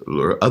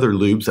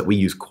lubes that we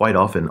use quite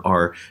often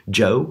are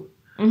Joe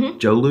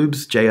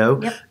lubes, J-O.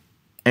 Yep.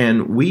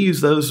 And we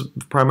use those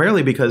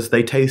primarily because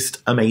they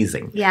taste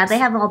amazing. Yeah, they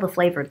have all the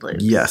flavored lubes.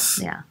 Yes.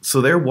 Yeah. So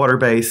they're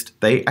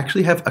water-based. They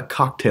actually have a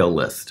cocktail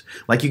list.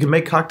 Like you can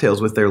make cocktails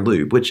with their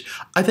lube, which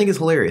I think is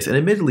hilarious. And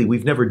admittedly,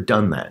 we've never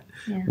done that.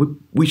 Yeah.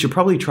 We should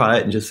probably try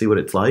it and just see what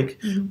it's like.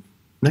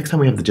 Next time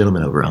we have the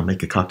gentleman over, I'll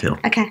make a cocktail.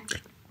 Okay.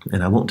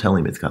 And I won't tell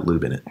him it's got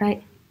lube in it.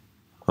 Right.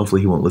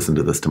 Hopefully he won't listen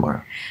to this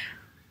tomorrow.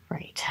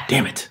 Right.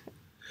 Damn it.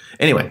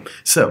 Anyway,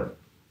 so,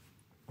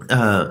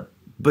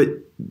 but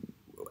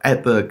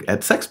at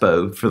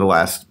Sexpo, for the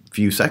last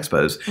few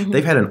Sexpos,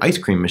 they've had an ice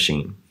cream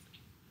machine.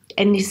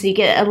 And so you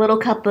get a little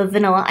cup of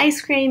vanilla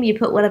ice cream. You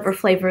put whatever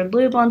flavored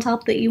lube on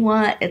top that you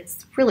want.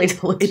 It's really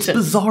delicious. It's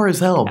bizarre as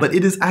hell, but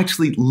it is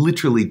actually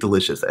literally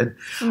delicious. And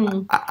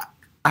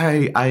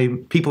I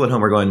people at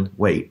home are going,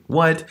 wait,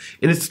 what?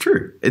 And it's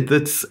true.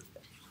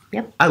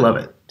 Yep. I love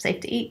it.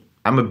 Safe to eat.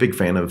 I'm a big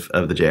fan of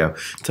the JO.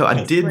 So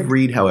I did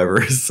read,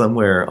 however,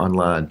 somewhere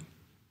online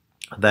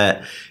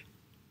that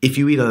if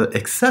you eat an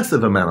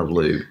excessive amount of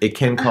lube, it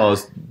can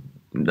cause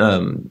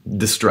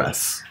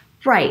distress.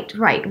 Right.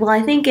 Well,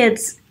 I think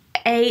it's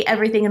A,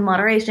 everything in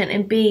moderation,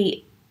 and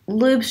B,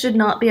 lube should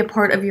not be a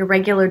part of your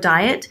regular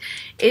diet.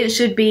 It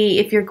should be,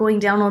 if you're going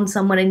down on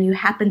someone and you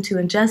happen to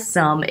ingest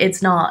some,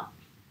 it's not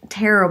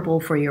terrible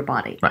for your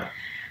body. Right.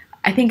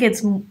 I think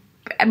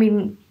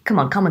come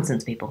on, common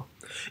sense, people.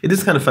 It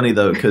is kind of funny,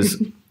 though,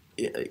 because,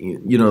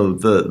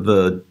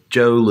 the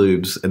Joe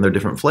lubes and their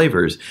different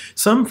flavors,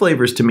 some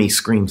flavors to me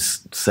scream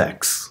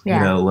sex,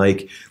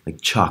 like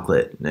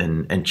chocolate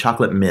and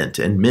chocolate mint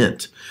and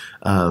mint.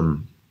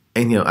 And,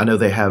 I know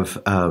they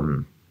have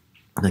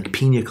like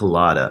pina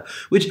colada,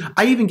 which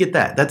I even get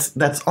that.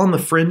 That's on the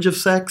fringe of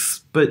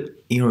sex, but,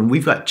 and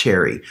we've got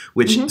cherry,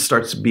 which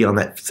starts to be on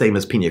that same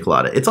as pina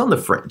colada. It's on the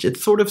fringe.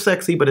 It's sort of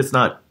sexy, but it's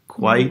not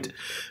quite.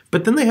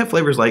 But then they have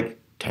flavors like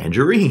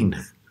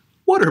tangerine,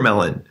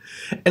 watermelon.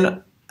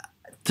 And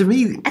to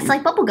me, it's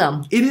like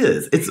bubblegum. It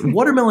is.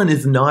 Watermelon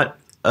is not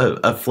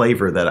a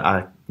flavor that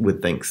I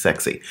would think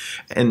sexy.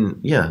 And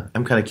yeah,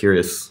 I'm kind of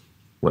curious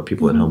what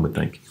people at home would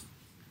think.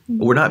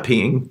 We're not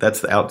peeing. That's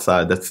the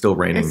outside. That's still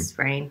raining. It's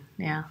rain,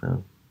 yeah.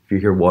 So if you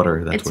hear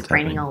water, that's what's happening.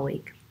 It's raining all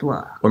week.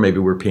 Blah. Or maybe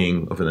we're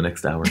peeing over the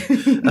next hour.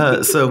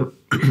 So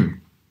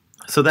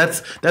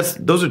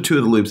those are two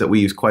of the lubes that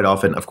we use quite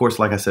often. Of course,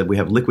 like I said, we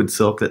have liquid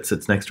silk that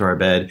sits next to our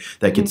bed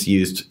that gets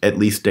used at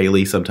least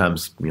daily,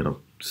 sometimes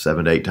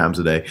 7 to 8 times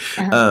a day.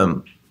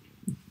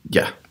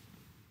 Yeah.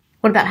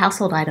 What about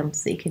household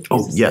items that you could use?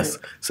 Oh, yes.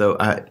 So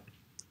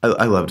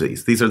I love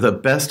these. These are the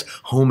best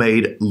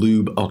homemade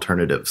lube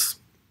alternatives,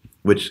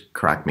 which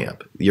crack me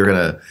up. You're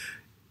gonna,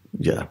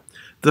 yeah.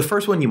 The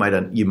first one you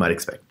might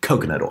expect,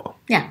 coconut oil.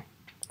 Yeah.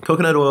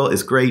 Coconut oil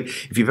is great.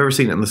 If you've ever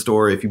seen it in the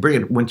store, if you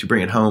bring it once you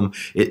bring it home,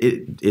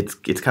 it's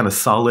kind of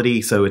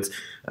solidy, so it's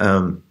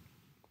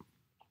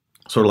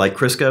sort of like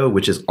Crisco,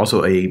 which is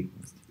also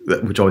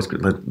which always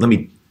let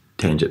me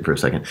tangent for a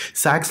second.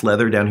 Saks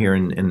Leather down here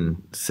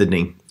in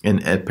Sydney,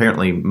 and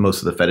apparently most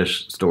of the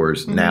fetish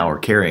stores now are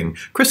carrying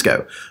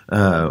Crisco,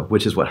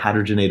 which is what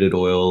hydrogenated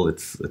oil.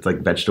 It's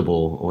like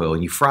vegetable oil.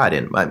 You fry it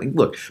in. I mean,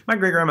 look, my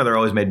great grandmother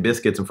always made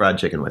biscuits and fried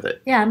chicken with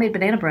it. Yeah, I made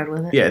banana bread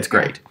with it. Yeah, it's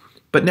great. Yeah.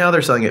 But now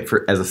they're selling it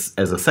as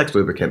a sex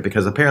lubricant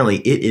because apparently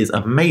it is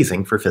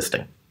amazing for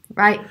fisting.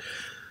 Right.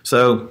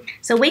 So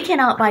we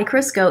cannot buy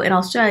Crisco in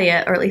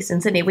Australia, or at least in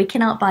Sydney. We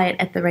cannot buy it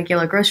at the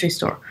regular grocery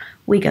store.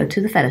 We go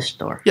to the fetish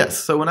store. Yes.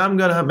 So when I'm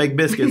gonna make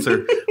biscuits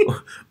or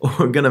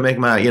gonna make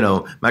my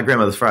my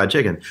grandmother's fried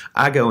chicken,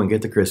 I go and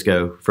get the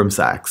Crisco from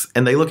Saks,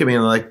 and they look at me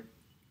and they're like,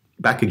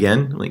 "Back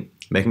again? Like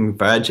making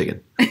fried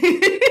chicken?"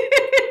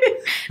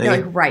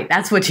 They're like, "Right,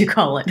 that's what you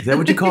call it." Is that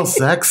what you call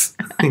sex?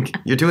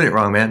 You're doing it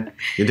wrong, man.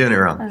 You're doing it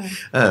wrong.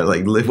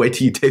 Wait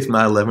till you taste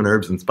my 11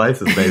 herbs and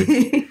spices,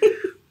 baby.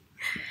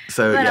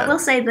 So, but I will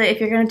say that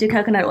if you're going to do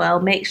coconut oil,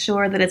 make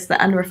sure that it's the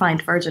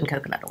unrefined virgin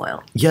coconut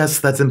oil.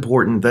 Yes, that's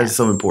important. That is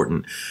so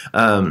important.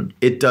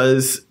 It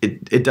does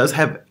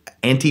have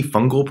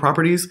antifungal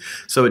properties,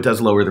 so it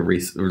does lower the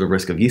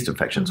risk of yeast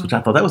infections, which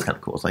I thought that was kind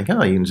of cool. It's like,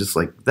 oh, you can just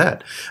like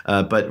that.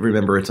 But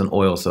remember, it's an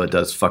oil, so it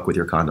does fuck with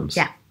your condoms.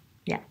 Yeah.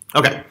 Yeah.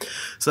 Okay.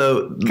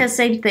 So because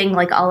same thing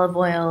like olive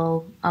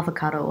oil,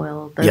 avocado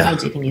oil, those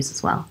ones you can use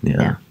as well.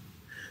 Yeah.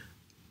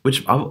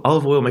 Which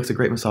olive oil makes a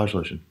great massage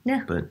lotion.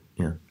 Yeah. But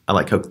yeah, I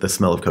like the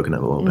smell of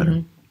coconut oil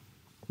better.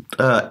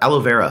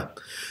 Aloe vera.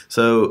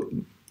 So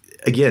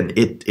again,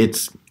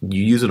 it's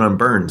you use it on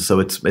burns, so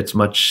it's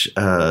much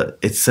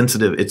it's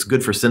sensitive. It's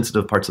good for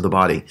sensitive parts of the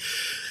body.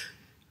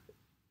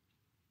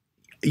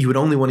 You would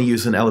only want to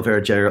use an aloe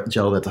vera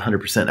gel that's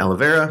 100% aloe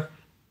vera.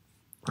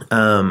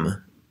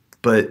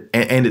 But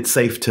it's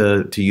safe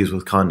to use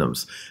with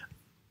condoms.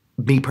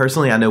 Me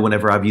personally, I know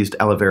whenever I've used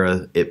aloe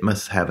vera, it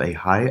must have a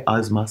high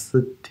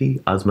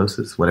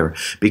osmosis, whatever,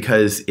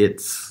 because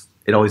it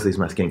always leaves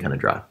my skin kind of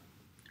dry.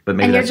 But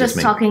maybe and you're that's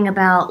just talking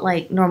about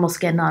like normal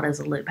skin, not as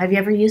a lube. Have you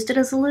ever used it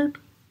as a lube?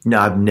 No,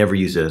 I've never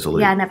used it as a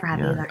lube. Yeah, I never have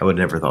either. I would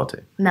never thought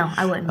to. No,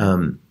 I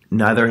wouldn't.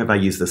 Neither have I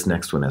used this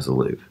next one as a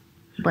lube.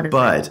 But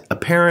that?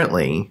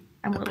 Apparently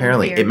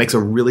it makes a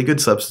really good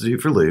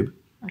substitute for lube.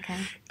 Okay.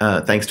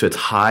 Thanks to its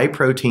high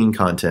protein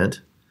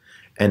content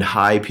and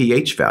high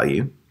pH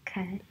value.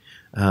 Okay.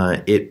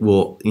 It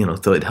will,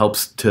 so it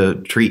helps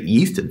to treat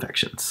yeast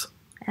infections.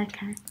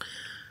 Okay.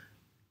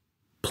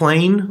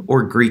 Plain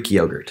or Greek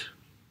yogurt?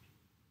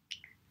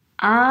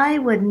 I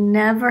would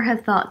never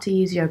have thought to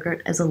use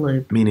yogurt as a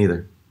lube. Me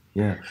neither.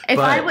 Yeah. If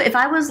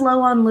I was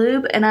low on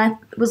lube and I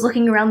was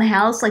looking around the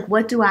house, like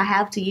what do I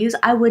have to use?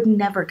 I would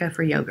never go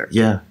for yogurt.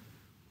 Yeah.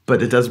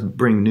 But it does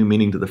bring new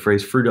meaning to the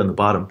phrase fruit on the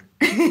bottom.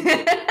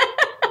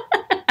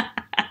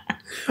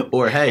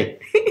 Or, hey,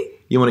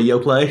 you want a yo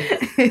play?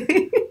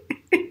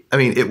 I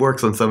mean, it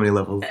works on so many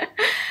levels.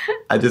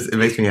 It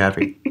makes me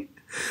happy.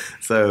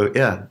 So,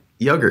 yeah,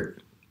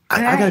 yogurt.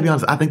 I gotta be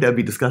honest, I think that would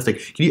be disgusting.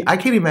 I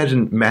can't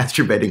imagine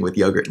masturbating with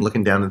yogurt and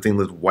looking down and seeing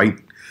this white.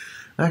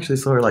 Actually,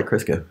 sort of like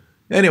Crisco.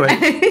 Anyway.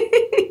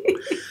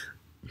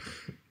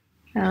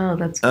 Oh,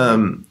 that's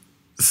good.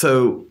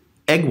 So,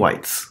 egg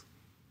whites.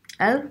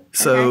 Oh, okay.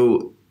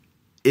 So,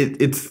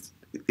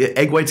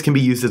 egg whites can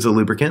be used as a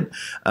lubricant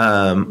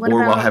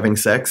while having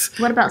sex.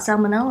 What about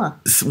salmonella?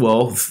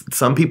 Well,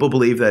 some people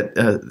believe that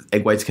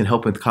egg whites can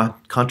help with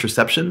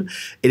contraception.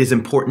 It is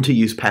important to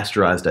use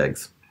pasteurized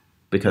eggs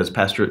because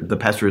the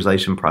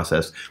pasteurization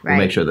process will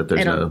make sure that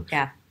there's no...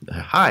 Yeah.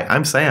 Hi,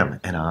 I'm Sam,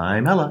 and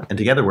I'm Ella, and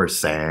together we're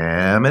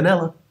Sam and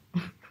Ella.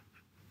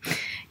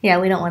 Yeah,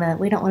 we don't want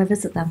to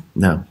visit them.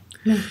 No.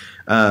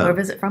 Or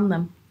visit from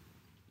them.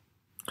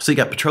 So you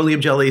got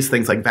petroleum jellies,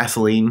 things like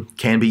Vaseline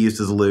can be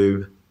used as a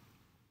lube.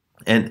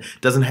 And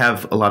doesn't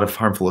have a lot of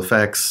harmful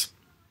effects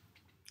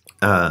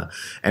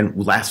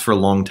and lasts for a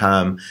long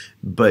time.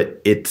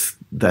 But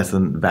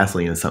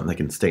Vaseline is something that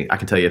can stain. I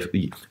can tell you,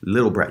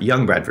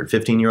 young Bradford,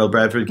 15-year-old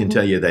Bradford can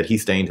tell you that he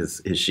stained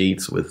his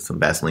sheets with some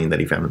Vaseline that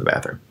he found in the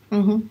bathroom.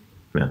 Mm-hmm.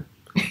 Yeah.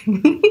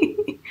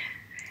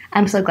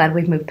 I'm so glad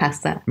we've moved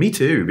past that. Me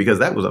too, because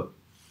that was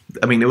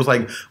it was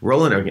like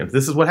rolling again.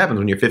 This is what happens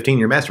when you're 15,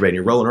 you're masturbating.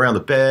 You're rolling around the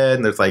bed,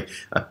 and there's like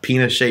a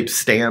penis-shaped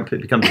stamp.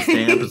 It becomes a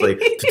stamp. It's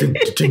like,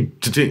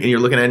 and you're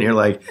looking at it, and you're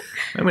like,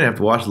 I'm gonna have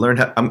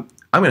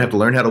to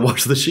learn how to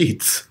wash the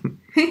sheets.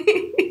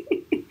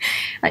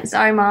 Like,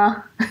 sorry,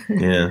 Ma.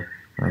 Yeah,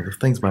 the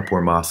things my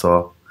poor ma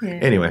saw. Yeah.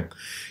 Anyway,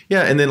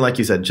 yeah, and then like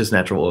you said, just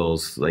natural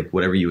oils, like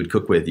whatever you would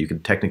cook with, you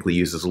could technically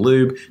use as a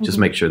lube. Just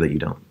make sure that you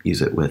don't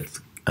use it with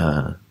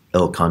L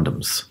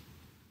condoms,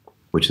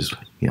 which is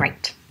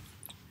right.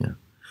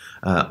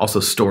 Also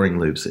storing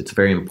lubes. It's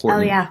very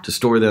important to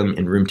store them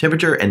in room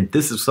temperature. And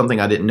this is something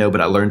I didn't know, but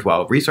I learned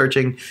while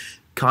researching.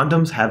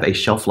 condoms have a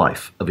shelf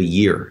life of a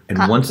year, and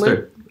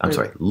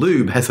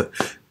lube has a.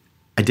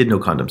 I did know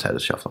condoms had a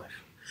shelf life.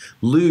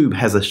 Lube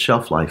has a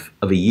shelf life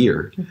of a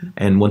year,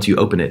 and once you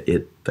open it,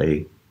 it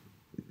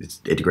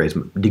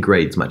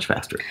degrades much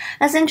faster.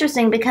 That's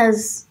interesting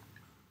because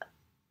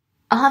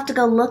I'll have to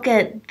go look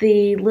at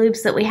the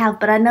lubes that we have,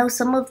 but I know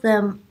some of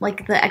them,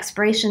 like the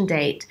expiration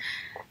date.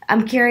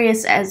 I'm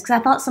curious because I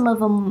thought some of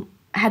them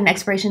had an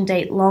expiration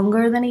date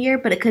longer than a year,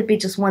 but it could be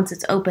just once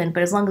it's open.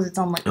 But as long as it's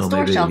on like the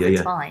store shelf,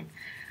 it's fine.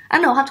 I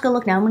don't know. I'll have to go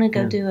look now. I'm going to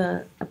go do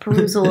a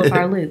perusal of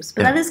our lubes,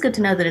 but that is good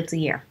to know that it's a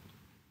year.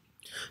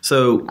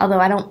 So, although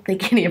I don't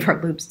think any of our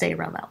lubes stay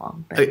around that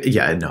long. But, but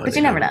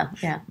you never know.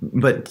 Yeah.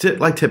 But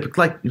like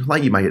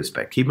you might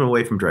expect, keep them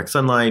away from direct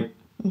sunlight,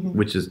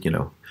 which is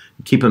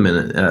keep them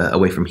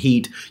away from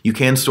heat. You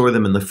can store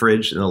them in the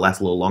fridge and they'll last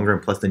a little longer.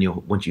 And plus, then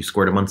once you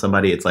squirt them on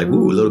somebody, it's like a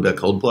little bit of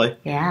Coldplay.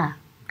 Yeah.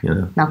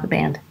 Not the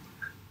band.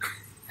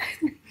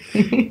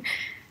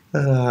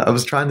 I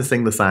was trying to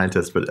sing The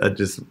Scientist, but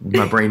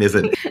my brain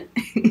isn't.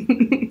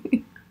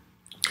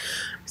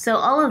 So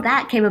all of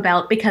that came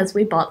about because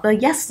we bought the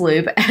Yes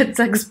Lube at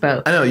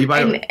Sexpo. I know you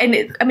buy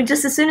it. And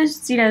just as soon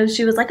as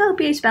she was like, "Oh,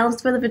 pH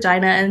balanced for the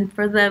vagina and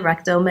for the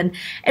rectum,"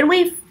 and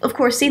we've of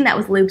course seen that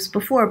with lubes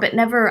before, but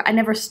I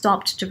never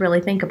stopped to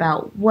really think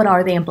about what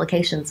are the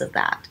implications of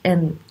that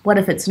and what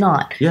if it's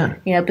not.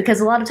 Yeah. Because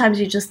a lot of times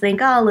you just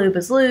think, "Oh, lube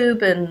is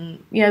lube," and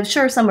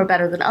sure some are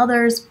better than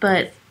others,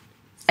 but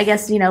I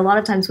guess, a lot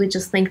of times we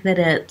just think that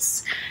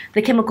it's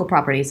the chemical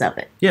properties of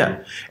it.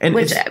 Yeah. And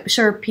which,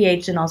 sure,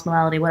 pH and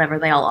osmolality, whatever,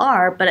 they all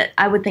are, but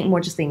I would think more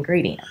just the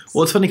ingredients.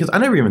 Well, it's funny because I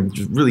never even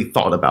really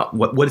thought about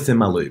what is in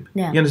my lube.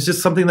 Yeah. It's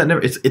just something that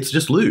it's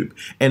just lube.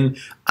 And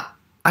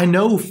I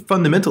know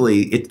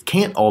fundamentally it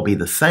can't all be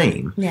the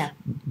same. Yeah.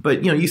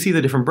 But, you see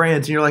the different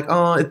brands and you're like,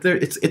 oh,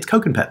 it's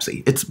Coke and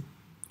Pepsi.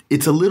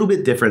 It's a little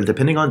bit different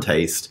depending on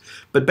taste,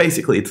 but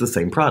basically it's the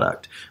same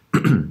product.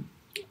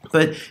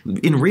 But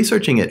in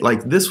researching it,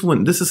 like this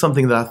is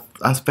something that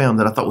I found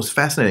that I thought was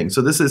fascinating.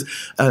 So this is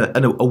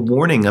a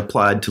warning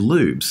applied to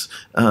lubes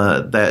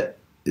that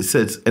it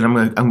says, and I'm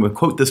going to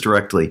quote this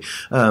directly: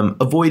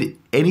 avoid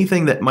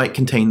anything that might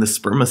contain the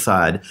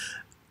spermicide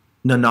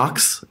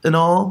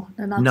nanoxanol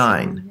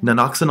 9.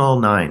 Nanoxanol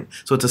 9.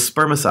 So it's a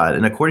spermicide,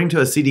 and according to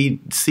a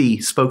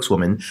CDC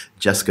spokeswoman,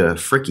 Jessica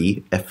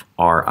Frickey,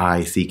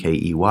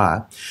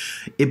 Frickey,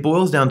 it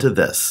boils down to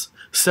this.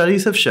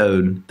 Studies have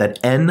shown that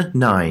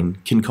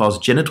N9 can cause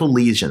genital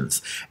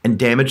lesions and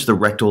damage the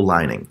rectal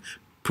lining,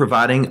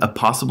 providing a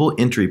possible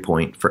entry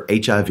point for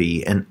HIV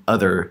and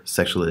other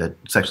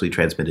sexually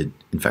transmitted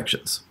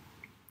infections.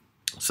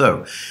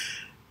 So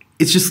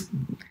it's just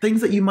things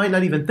that you might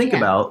not even think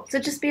about. So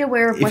just be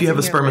aware of if you have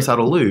a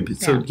spermicidal lube. Yeah.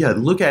 So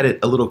look at it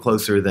a little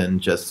closer than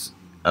just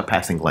a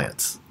passing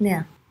glance.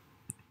 Yeah.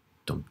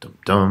 Dum, dum,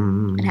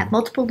 dum. And have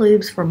multiple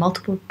lubes for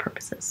multiple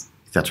purposes.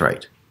 That's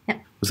right.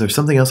 Was there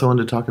something else I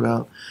wanted to talk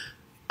about?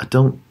 I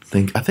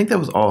think that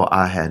was all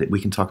I had.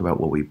 We can talk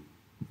about what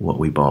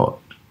we bought.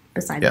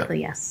 Besides the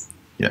Yes.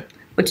 Yeah.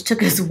 Which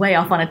took us way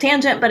off on a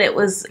tangent, but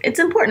it's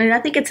important,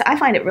 and I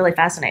find it really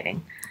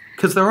fascinating.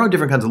 Because there are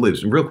different kinds of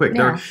lubes. Real quick,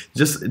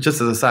 just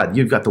as a side,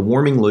 you've got the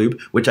warming lube,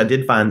 which I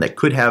did find that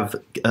could have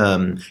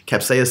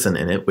capsaicin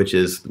in it, which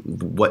is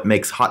what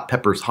makes hot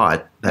peppers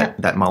hot,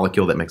 that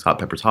molecule that makes hot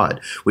peppers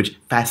hot, which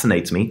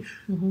fascinates me.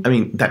 I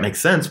mean, that makes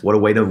sense. What a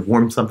way to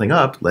warm something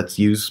up. Let's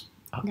use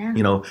a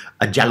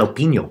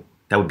jalapeno.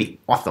 That would be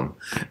awesome.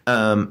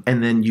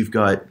 And then you've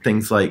got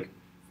things like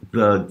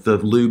the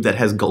lube that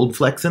has gold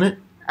flecks in it.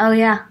 Oh,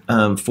 yeah.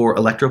 For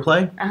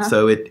electroplay.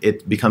 So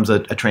it becomes a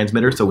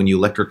transmitter. So when you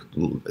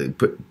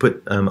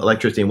put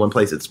electricity in one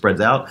place, it spreads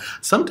out.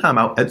 At some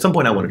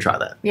point, I want to try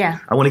that. Yeah.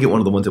 I want to get one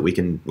of the ones that we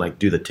can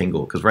do the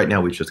tingle. Because right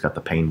now, we've just got the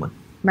pain one.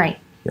 Right.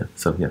 Yeah.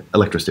 So,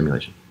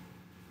 electrostimulation.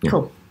 Yeah.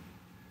 Cool.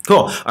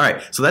 All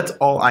right. So that's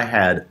all I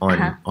had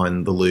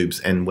on the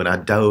lubes. And when I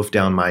dove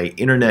down my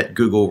internet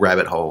Google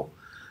rabbit hole,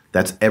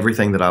 that's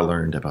everything that I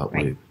learned about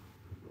lube.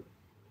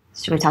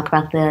 Should we talk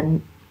about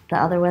the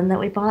other one that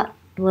we bought?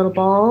 The little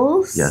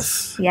balls?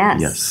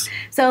 Yes.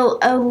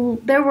 So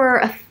there were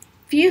a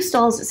few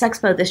stalls at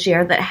Sexpo this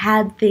year that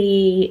had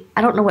I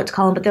don't know what to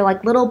call them, but they're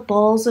like little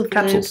balls of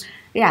capsules. Lube.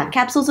 Yeah,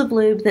 capsules of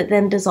lube that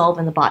then dissolve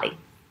in the body.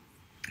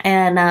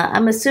 And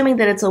I'm assuming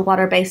that it's a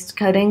water-based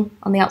coating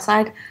on the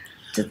outside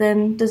to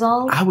then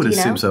dissolve? I would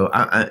assume so.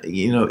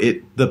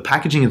 The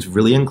packaging is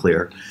really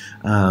unclear.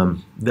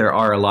 There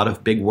are a lot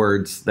of big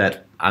words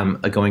that I'm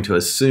going to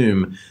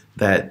assume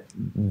that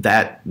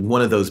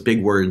one of those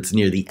big words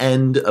near the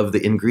end of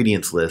the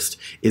ingredients list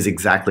is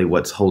exactly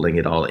what's holding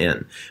it all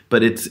in.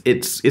 But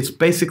it's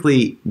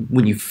basically,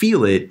 when you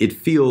feel it, it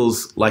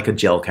feels like a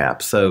gel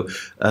cap. So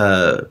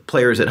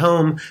players at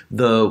home,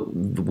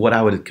 what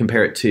I would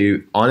compare it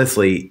to,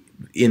 honestly,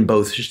 in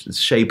both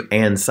shape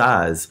and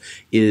size,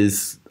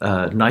 is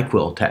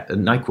NyQuil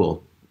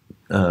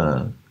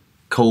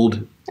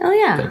cold. Oh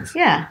yeah, things.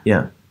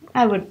 Yeah.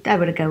 I would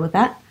go with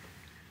that.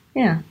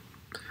 Yeah.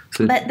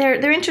 So, but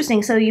they're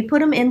interesting. So you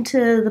put them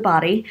into the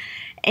body,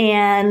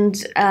 and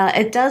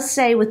it does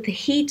say with the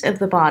heat of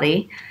the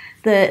body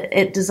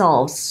it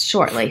dissolves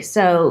shortly.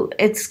 So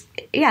it's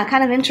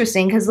kind of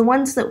interesting because the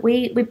ones that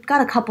we've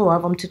got a couple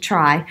of them to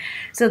try.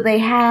 So they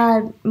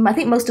had, I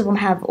think most of them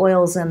have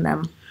oils in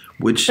them.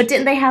 But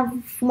didn't they have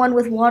one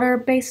with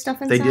water-based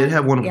stuff inside? They did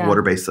have one with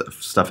water-based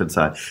stuff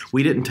inside.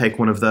 We didn't take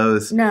one of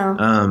those.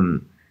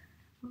 No.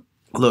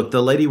 Look,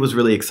 the lady was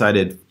really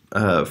excited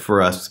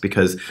for us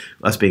because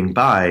us being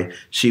bi,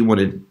 she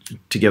wanted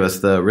to give us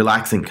the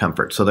relaxing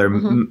comfort. So their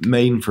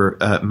main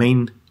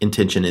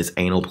intention is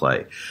anal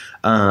play.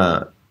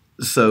 But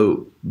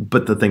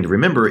the thing to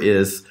remember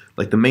is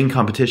like the main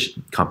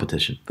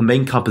the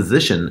main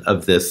composition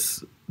of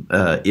this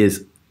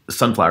is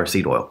sunflower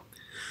seed oil.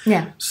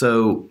 Yeah.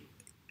 So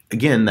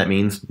again, that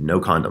means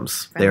no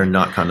condoms. Right. They are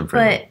not condom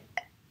friendly.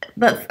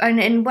 But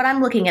what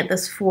I'm looking at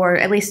this for,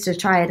 at least to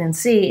try it and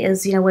see,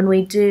 is, when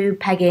we do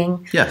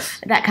pegging,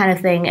 that kind of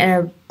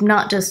thing,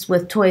 not just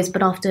with toys,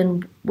 but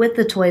often with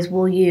the toys,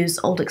 we'll use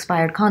old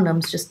expired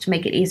condoms just to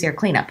make it easier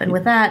cleanup. And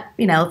with that,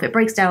 if it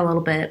breaks down a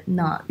little bit,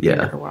 not the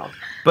end of the world.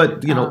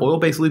 But,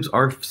 oil-based lubes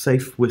are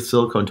safe with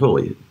silicone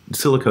toys.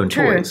 So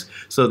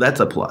that's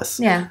a plus.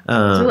 Yeah.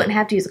 So we wouldn't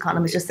have to use a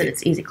condom. It's just that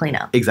it's easy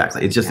cleanup.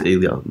 Exactly. It's just a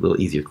little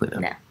easier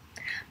cleanup. Yeah.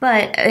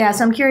 But,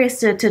 so I'm curious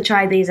to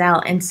try these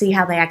out and see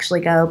how they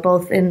actually go,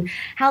 both in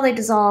how they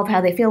dissolve,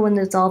 how they feel when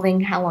they're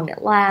dissolving, how long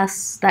it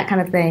lasts, that kind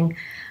of thing.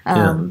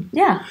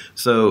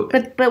 So,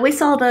 but we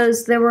saw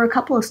those. There were a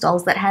couple of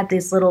stalls that had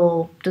these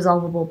little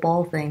dissolvable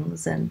ball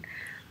things and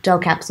gel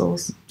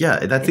capsules.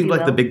 Yeah, that seemed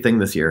like the big thing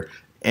this year.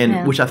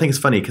 And which I think is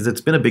funny because it's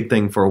been a big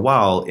thing for a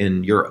while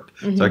in Europe.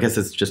 Mm-hmm. So I guess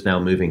it's just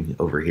now moving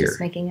over here. Just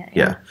making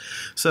it,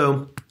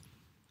 So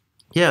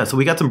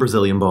we got some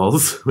Brazilian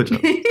balls, which...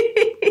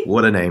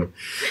 What a name.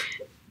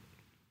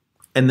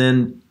 And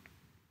then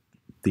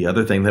the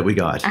other thing that we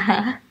got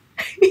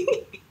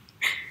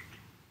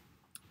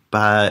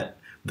by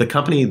the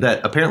company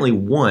that apparently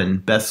won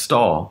Best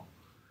Stall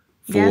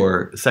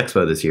for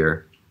Sexpo this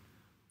year,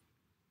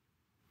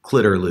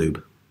 Clitter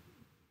Lube.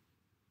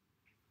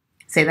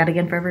 Say that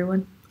again for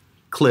everyone.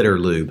 Clitter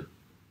Lube.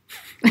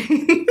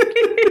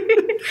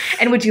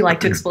 And would you like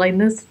to explain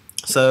this?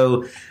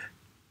 So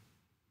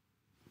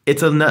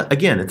it's a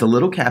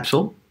little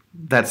capsule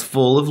that's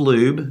full of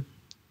lube.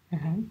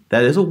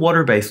 That is a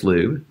water-based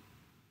lube,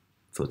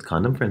 so it's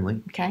condom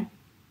friendly. Okay.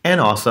 And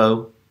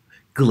also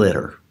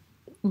glitter.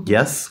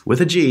 Yes,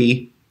 with a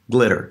G,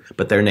 glitter.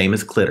 But their name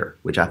is Clitter,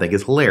 which I think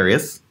is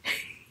hilarious.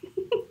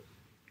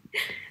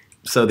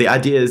 So the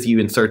idea is you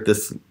insert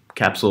this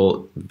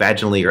capsule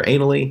vaginally or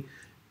anally,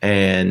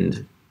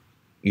 and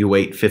you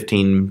wait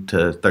 15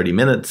 to 30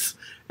 minutes,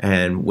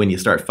 and when you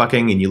start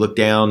fucking and you look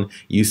down,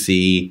 you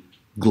see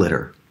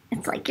glitter.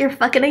 It's like you're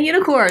fucking a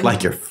unicorn.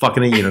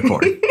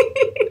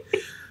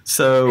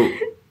 So,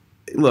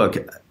 look,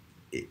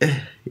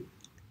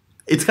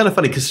 it's kind of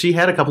funny because she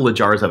had a couple of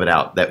jars of it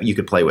out that you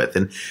could play with,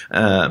 and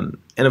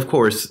of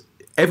course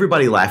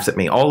everybody laughs at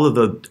me. All of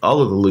the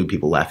lube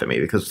people laugh at me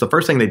because the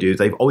first thing they do is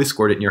they always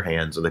squirt it in your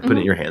hands or they put it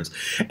in your hands,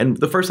 and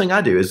the first thing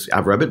I do is I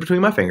rub it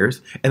between my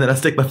fingers and then I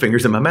stick my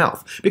fingers in my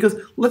mouth because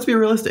let's be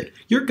realistic,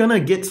 you're gonna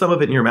get some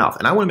of it in your mouth,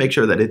 and I want to make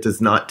sure that it does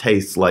not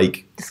taste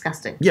like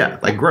disgusting. Yeah,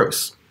 like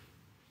gross.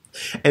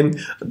 And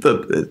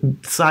the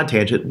side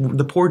tangent,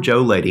 the poor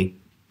Joe lady,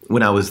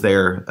 when I was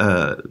there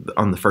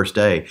on the first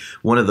day,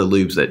 one of the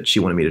lubes that she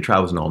wanted me to try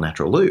was an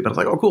all-natural lube. I was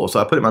like, oh, cool. So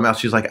I put it in my mouth.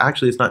 She's like,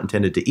 actually, it's not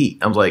intended to eat.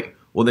 I was like,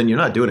 well, then you're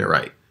not doing it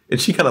right.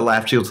 And she kind of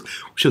laughed. She goes,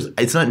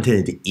 it's not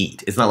intended to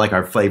eat. It's not like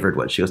our flavored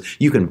one. She goes,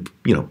 you can,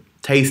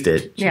 taste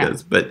it. She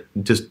goes, but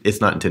just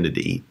it's not intended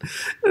to eat.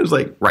 I was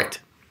like, right.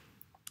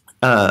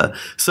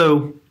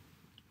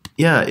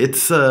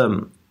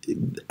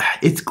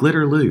 It's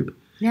glitter lube.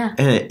 Yeah.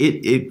 And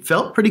it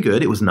felt pretty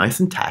good. It was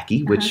nice and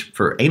tacky, which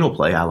for anal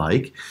play I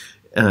like.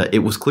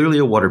 It was clearly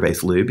a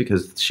water-based lube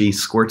because she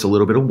squirts a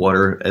little bit of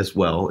water as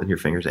well in your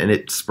fingers, and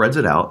it spreads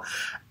it out.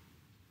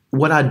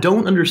 What I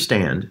don't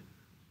understand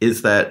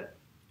is that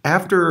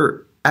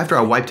after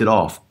I wiped it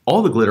off,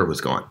 all the glitter was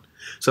gone.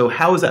 So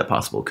how is that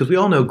possible? Because we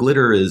all know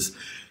glitter is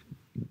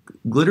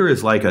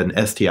like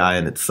an STI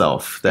in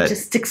itself. That it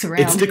just sticks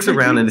around. It sticks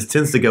around and it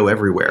tends to go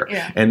everywhere.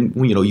 Yeah. And,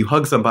 you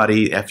hug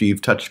somebody after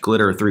you've touched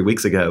glitter 3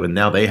 weeks ago and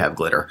now they have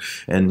glitter.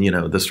 And,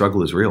 the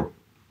struggle is real.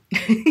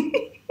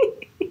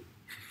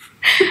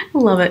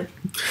 Love it.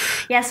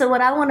 Yeah, so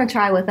what I want to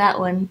try with that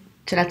one,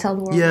 should I tell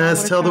the world?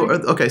 Yes, tell the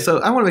world. Okay, so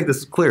I want to make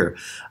this clear.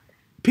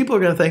 People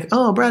are going to think,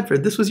 oh,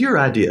 Bradford, this was your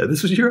idea.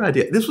 This was your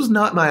idea. This was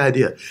not my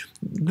idea.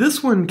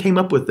 This one came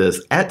up with this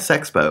at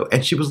Sexpo,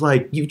 and she was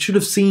like, you should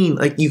have seen,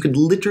 like, you could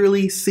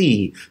literally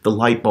see the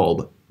light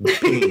bulb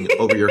ping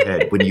over your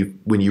head when you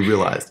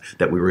realized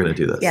that we were going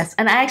to do this. Yes,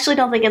 and I actually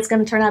don't think it's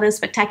going to turn out as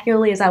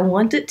spectacularly as I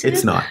want it to.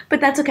 It's not.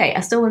 But that's okay. I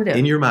still want to do it.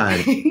 In your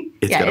mind,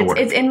 it's going to work.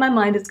 It's in my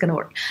mind, it's going to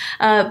work.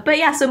 But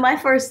yeah, so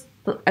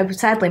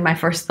sadly, my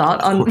first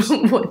thought on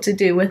what to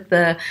do with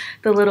the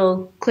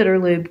little Clitter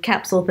Lube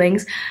capsule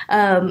things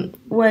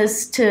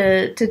was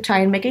to try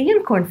and make a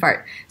unicorn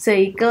fart. So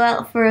you go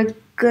out for a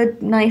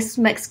good, nice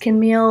Mexican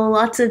meal,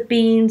 lots of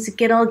beans,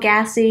 get all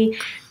gassy,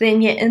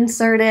 then you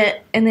insert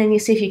it, and then you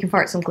see if you can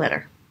fart some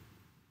glitter.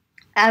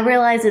 I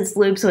realize it's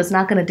lube, so it's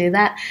not going to do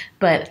that.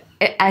 But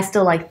I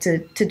still like to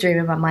dream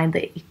in my mind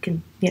that you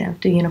can,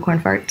 do unicorn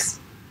farts.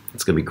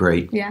 It's going to be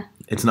great. Yeah.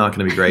 It's not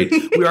going to be great.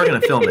 We are going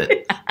to film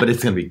it, but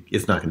it's not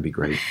going to be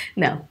great.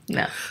 No.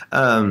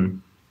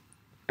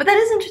 But that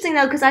is interesting,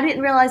 though, because I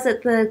didn't realize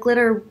that the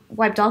glitter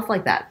wiped off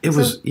like that.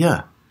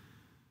 Yeah.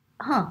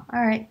 Huh,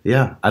 all right.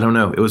 Yeah, I don't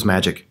know. It was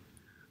magic.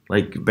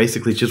 Like,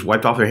 basically, it just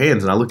wiped off their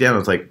hands, and I looked down and I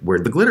was like,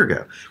 where'd the glitter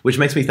go? Which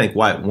makes me think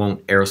why it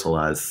won't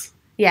aerosolize.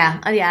 Yeah,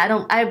 I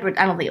don't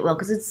think it will,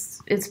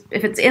 because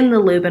if it's in the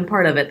lube and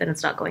part of it, then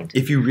it's not going to.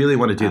 If you really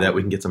want to do that,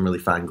 we can get some really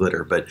fine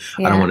glitter, but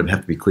I don't want to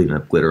have to be cleaning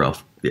up glitter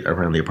off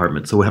around the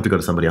apartment, so we'll have to go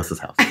to somebody else's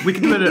house. We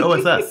can do it at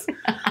OSS.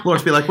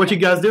 Lawrence be like, what you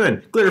guys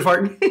doing? Glitter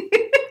farting.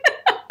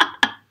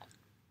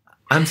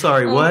 I'm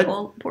sorry, what?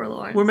 Poor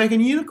Lawrence. We're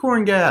making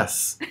unicorn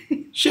gas.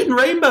 Shitting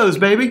rainbows,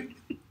 baby.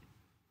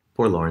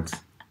 Poor Lawrence.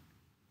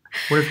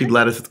 What if he'd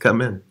let us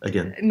come in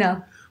again?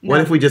 No.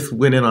 What if we just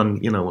went in on,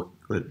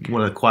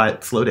 one of the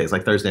quiet, slow days,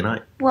 like Thursday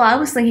night? Well, I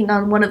was thinking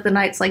on one of the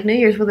nights like New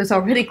Year's where there's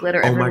already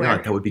glitter everywhere. Oh my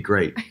God, that would be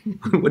great.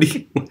 What do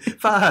you...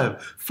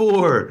 5,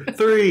 4,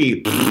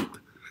 3.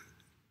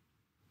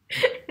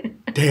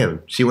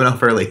 Damn, she went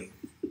off early.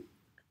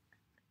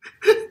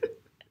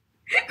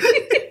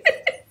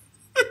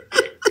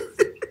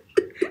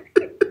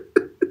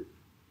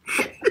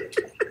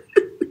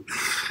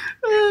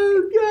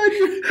 Oh God!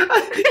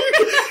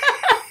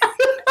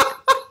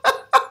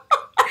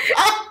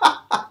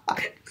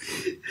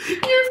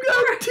 You've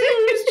got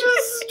tears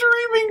just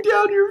streaming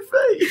down your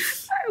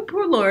face. Oh,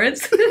 poor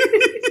Lawrence.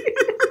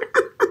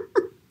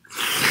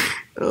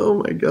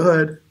 Oh my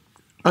God!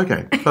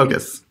 Okay,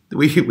 focus.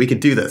 We can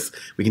do this.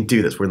 We can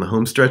do this. We're in the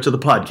home stretch of the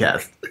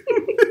podcast,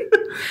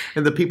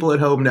 and the people at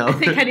home now. I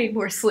think I need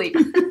more sleep.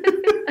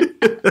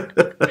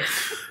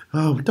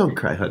 Oh, don't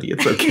cry, honey.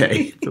 It's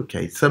okay. It's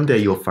okay. Someday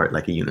you'll fart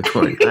like a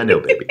unicorn. I know,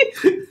 baby.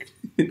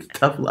 It's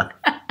tough life.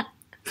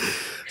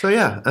 So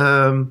yeah,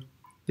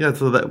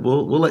 So that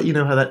we'll let you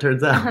know how that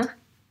turns out. Uh-huh.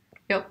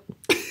 Yep.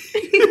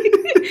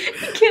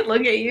 I can't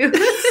look at you.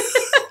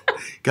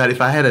 God, if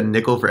I had a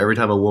nickel for every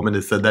time a woman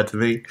has said that to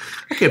me,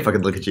 I can't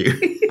fucking look at you.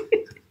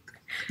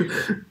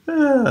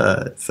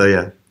 So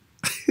yeah.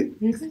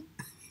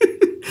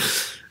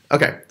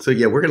 Okay, so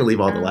yeah, we're gonna leave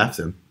all the laughs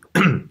in.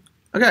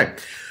 Okay.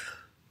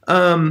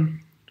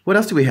 What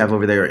else do we have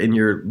over there in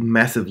your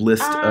massive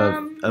list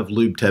of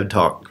lube TED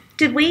Talk?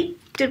 Did we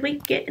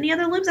get any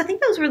other lubes? I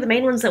think those were the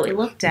main ones that we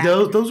looked at.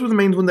 Those were the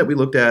main ones that we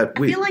looked at.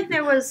 I feel like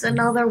there was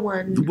another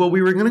one. Well,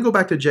 we were going to go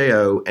back to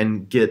JO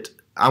and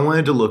I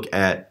wanted to look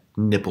at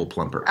nipple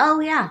plumper. Oh,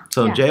 yeah.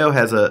 So yeah. JO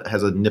has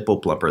a nipple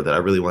plumper that I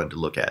really wanted to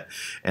look at.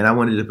 And I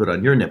wanted to put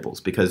on your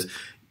nipples because,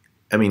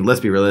 I mean, let's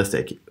be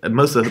realistic.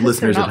 Most of the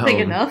listeners at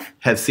home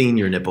have seen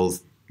your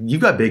nipples.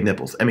 You've got big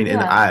nipples. I mean,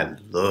 and I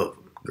love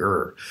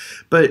grr.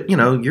 But,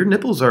 your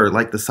nipples are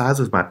like the size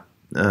of my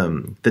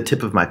the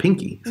tip of my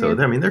pinky. So,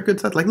 I mean, they're good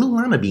size, like little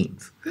lima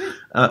beans.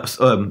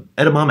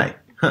 Edamame.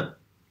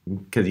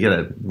 Because you got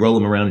to roll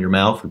them around your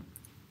mouth.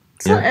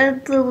 So a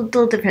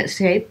little different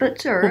shape,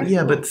 but sure. Well,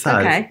 yeah, but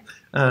size. Okay.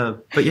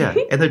 But yeah,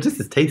 and they're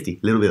just as tasty.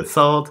 A little bit of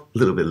salt, a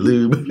little bit of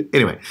lube.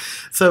 Anyway,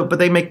 but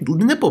they make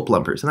nipple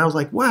plumpers. And I was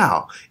like,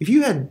 wow, if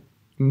you had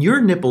your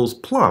nipples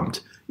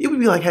plumped, it would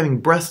be like having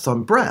breasts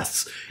on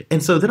breasts.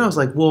 And so then I was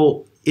like,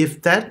 well,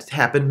 if that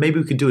happened, maybe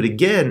we could do it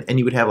again, and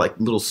you would have like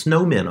little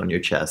snowmen on your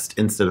chest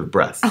instead of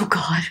breasts. Oh,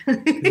 God.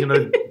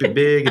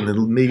 Big and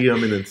then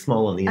medium and then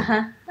small on the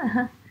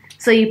end.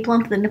 So you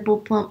plump the nipple,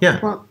 plump.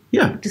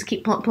 Yeah. Just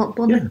keep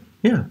plumping.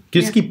 Yeah.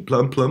 Just keep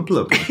plump.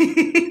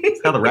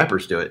 That's how the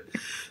rappers do it.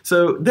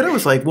 So then I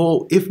was like,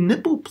 well, if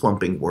nipple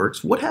plumping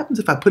works, what happens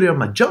if I put it on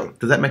my junk?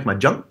 Does that make my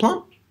junk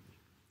plump?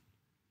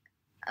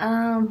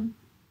 I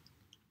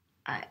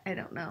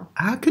don't know.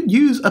 I could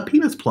use a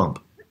penis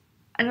plump.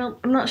 I'm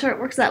not sure it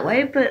works that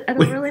way, but I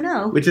don't really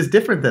know. Which is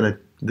different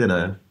than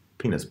a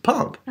penis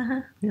pump.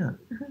 Yeah.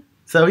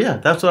 So yeah,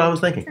 that's what I was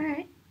thinking. All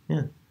right.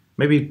 Yeah.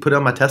 Maybe put it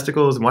on my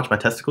testicles and watch my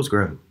testicles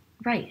grow.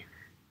 Right.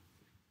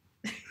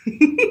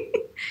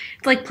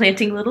 It's like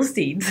planting little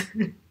seeds.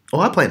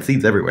 Oh, I plant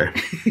seeds everywhere.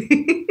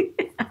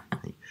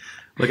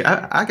 Look,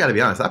 I got to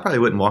be honest. I probably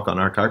wouldn't walk on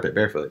our carpet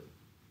barefoot.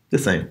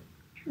 Just saying.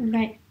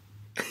 Right.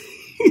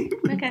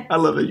 Okay. I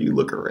love that you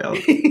look around.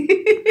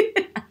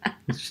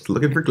 Just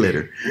looking for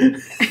glitter.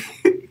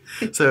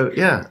 So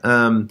yeah.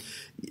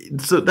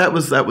 So that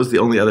was the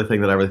only other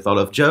thing that I really thought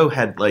of. Joe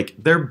had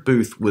their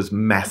booth was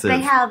massive.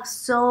 They have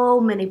so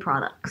many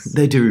products.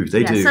 They do.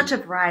 They do. Such a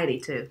variety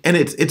too. And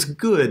it's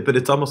good, but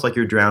it's almost like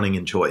you're drowning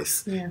in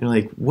choice. Yeah. You're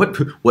like,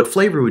 what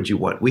flavor would you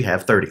want? We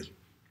have 30.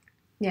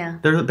 Yeah.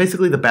 They're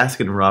basically the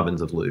Baskin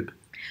Robbins of lube.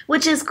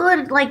 Which is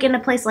good, in a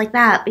place like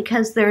that,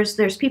 because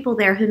there's people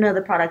there who know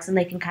the products and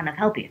they can kind of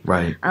help you.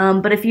 Right.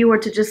 But if you were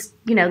to just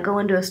go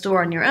into a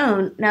store on your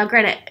own, now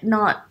granted,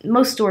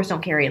 most stores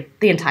don't carry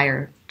the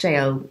entire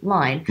JO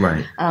line.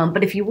 Right.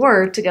 But if you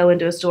were to go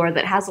into a store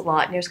that has a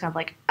lot and you're just kind of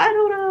like, I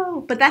don't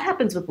know. But that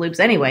happens with lubes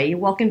anyway. You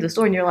walk into the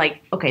store and you're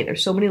like, okay,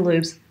 there's so many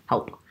lubes,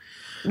 help.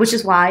 Which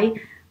is why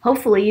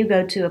hopefully you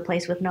go to a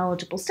place with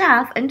knowledgeable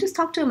staff and just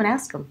talk to them and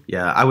ask them.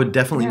 Yeah, I would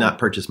definitely not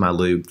purchase my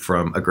lube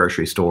from a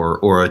grocery store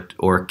or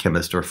a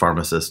chemist or a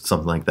pharmacist,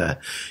 something like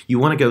that. You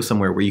want to go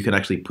somewhere where you can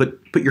actually put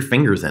your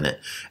fingers in it,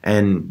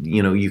 and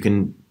you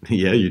can.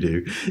 Yeah, you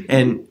do,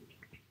 and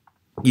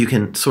you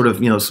can sort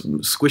of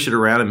squish it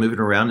around and move it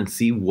around and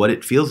see what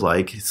it feels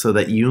like, so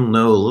that you'll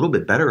know a little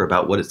bit better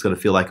about what it's going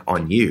to feel like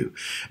on you.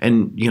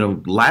 And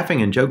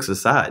laughing and jokes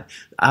aside,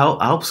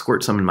 I'll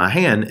squirt some in my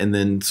hand and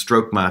then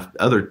stroke my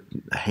other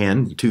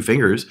hand, 2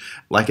 fingers,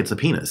 like it's a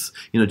penis,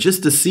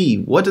 just to see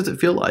what does it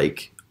feel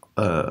like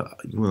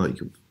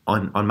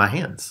on my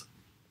hands.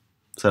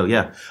 So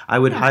yeah, I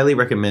would highly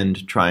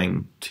recommend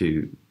trying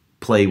to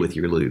play with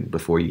your lube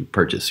before you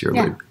purchase your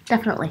lube.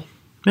 Definitely.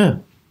 Yeah.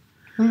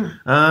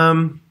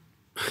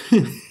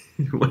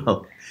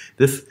 Well,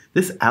 this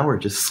hour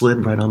just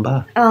slid right on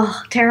by.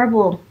 Oh,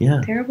 terrible.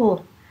 Yeah.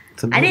 Terrible.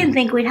 I didn't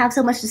think we'd have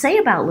so much to say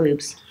about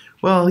lubes.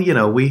 Well,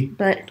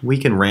 we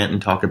can rant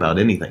and talk about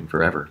anything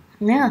forever.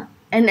 Yeah.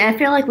 And I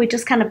feel like we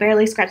just kind of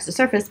barely scratched the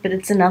surface, but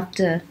it's enough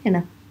to,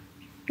 yeah.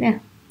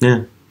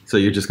 Yeah. So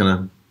you're just going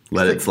to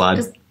let it slide?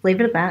 Just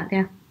leave it at that,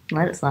 yeah.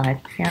 Let it slide.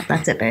 Yeah,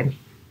 that's it, babe.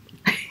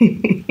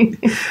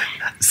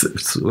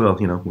 Well,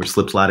 we're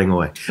slip sliding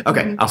away.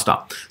 Okay, I'll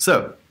stop.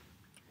 So,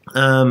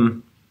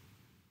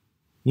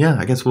 yeah,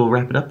 I guess we'll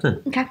wrap it up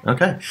then.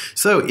 Okay.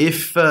 So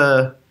if,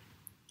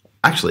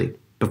 actually,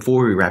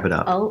 before we wrap it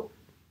up,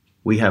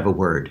 we have a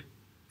word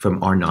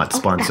from our not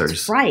sponsors,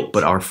 that's right.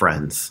 but our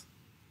friends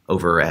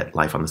over at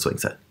Life on the Swing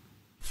Set.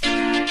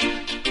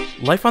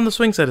 Life on the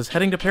Swing Set is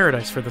heading to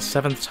paradise for the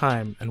 7th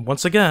time, and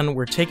once again,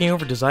 we're taking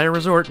over Desire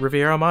Resort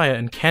Riviera Maya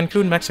in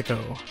Cancun,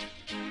 Mexico.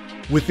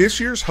 With this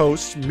year's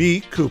hosts,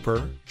 me,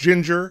 Cooper,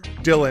 Ginger,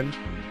 Dylan,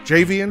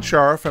 JV and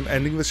Shara from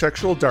Ending the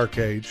Sexual Dark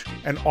Age,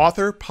 and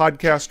author,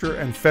 podcaster,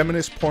 and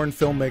feminist porn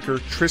filmmaker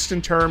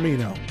Tristan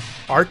Taormino,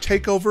 our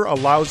takeover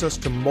allows us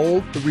to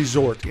mold the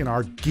resort in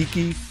our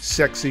geeky,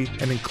 sexy,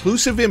 and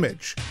inclusive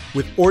image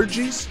with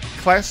orgies,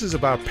 classes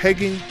about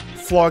pegging,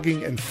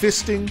 flogging, and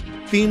fisting,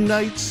 theme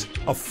nights,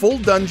 a full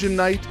dungeon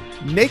night,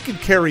 naked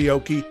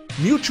karaoke,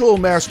 mutual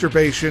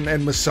masturbation,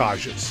 and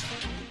massages.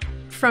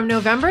 From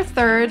November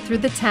 3rd through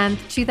the 10th,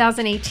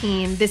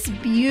 2018, this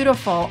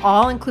beautiful,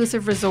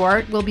 all-inclusive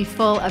resort will be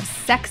full of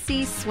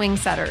sexy swing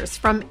setters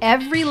from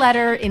every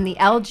letter in the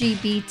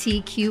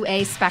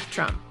LGBTQA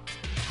spectrum.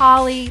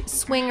 Poly,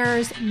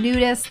 swingers,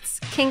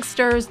 nudists,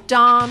 kinksters,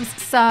 doms,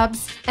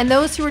 subs, and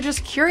those who are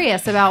just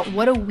curious about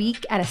what a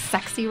week at a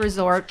sexy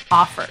resort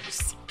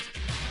offers.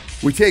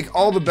 We take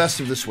all the best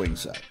of the swing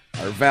set,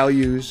 our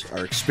values,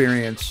 our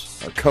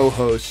experience, our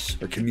co-hosts,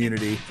 our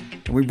community,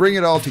 and we bring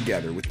it all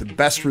together with the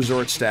best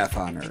resort staff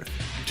on earth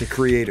to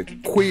create a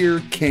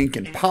queer, kink,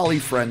 and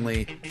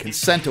poly-friendly,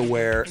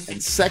 consent-aware,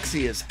 and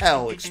sexy as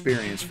hell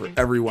experience for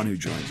everyone who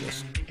joins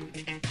us.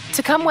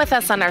 To come with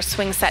us on our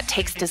Swing Set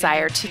Takes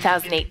Desire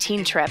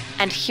 2018 trip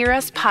and hear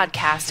us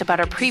podcast about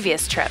our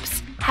previous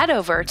trips, head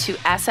over to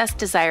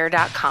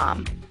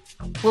ssdesire.com.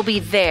 We'll be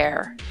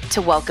there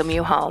to welcome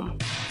you home.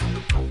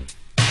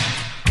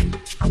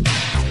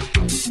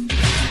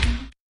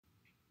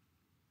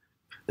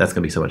 That's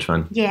going to be so much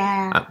fun.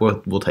 Yeah.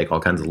 We'll take all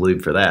kinds of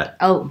lube for that.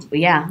 Oh,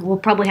 yeah. We'll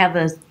probably have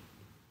a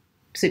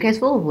suitcase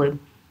full of lube.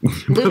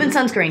 Lube and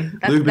sunscreen.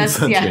 Lube and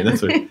sunscreen, yeah.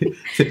 that's right.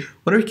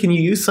 Wonder, can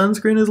you use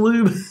sunscreen as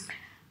lube?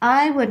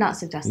 I would not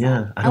suggest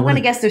that. I'm going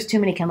to guess there's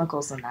too many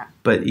chemicals in that.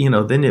 But,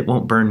 then it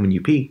won't burn when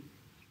you pee.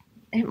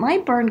 It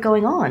might burn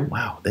going on.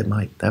 Wow,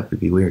 that would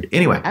be weird.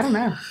 Anyway. I don't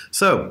know.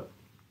 So,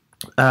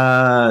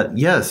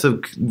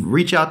 so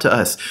reach out to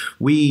us.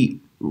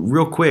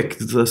 Real quick,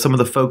 some of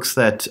the folks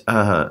that...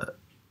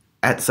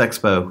 at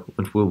Sexpo,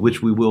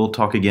 which we will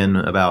talk again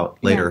about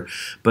later,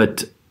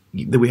 but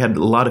we had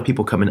a lot of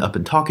people coming up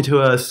and talking to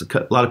us,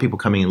 a lot of people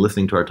coming and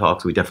listening to our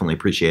talks. We definitely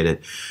appreciate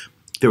it.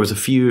 There was a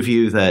few of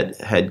you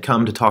that had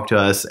come to talk to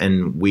us,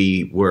 and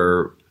we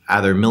were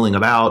either milling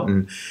about,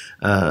 and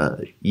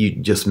you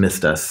just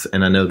missed us.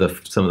 And I know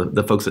some of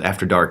the folks at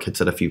After Dark had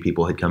said a few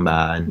people had come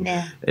by, and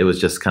it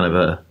was just kind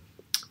of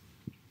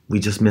we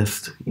just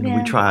missed.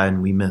 We tried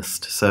and we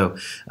missed. So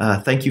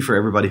thank you for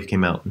everybody who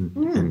came out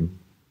and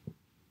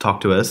talk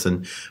to us,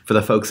 and for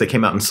the folks that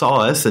came out and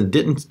saw us and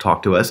didn't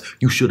talk to us,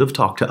 you should have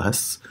talked to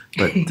us.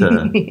 But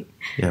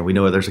we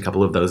know there's a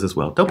couple of those as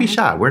well. Don't be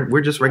shy.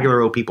 We're just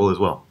regular old people as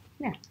well.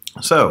 Yeah.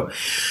 So,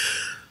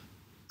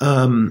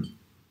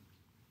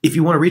 if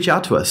you want to reach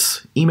out to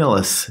us, email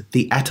us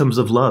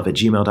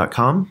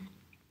theatomsoflove@gmail.com,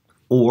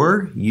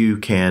 or you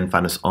can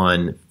find us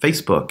on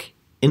Facebook,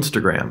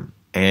 Instagram,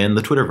 and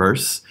the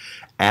Twitterverse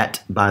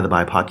at By the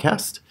By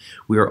Podcast.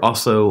 We are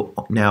also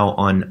now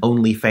on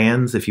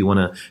OnlyFans. If you want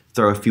to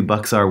throw a few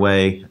bucks our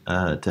way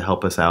to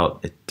help us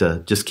out,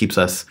 it just keeps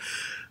us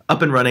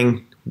up and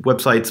running.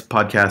 Websites,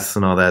 podcasts,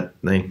 and all that,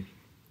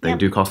 they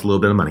do cost a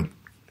little bit of money.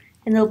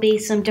 And there'll be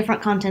some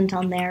different content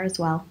on there as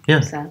well. Yeah.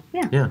 So,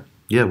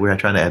 Yeah, we're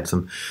trying to add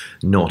some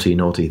naughty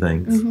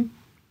things. Mm-hmm.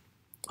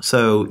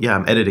 So,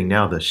 I'm editing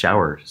now the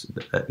shower,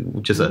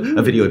 which is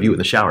a video of you in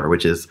the shower,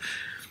 which is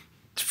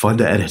fun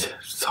to edit.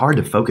 It's hard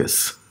to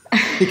focus.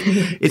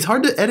 It's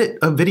hard to edit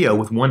a video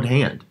with one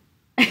hand.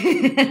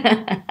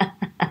 I'm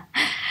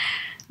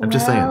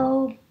just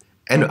saying.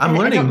 And I'm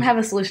learning. I don't have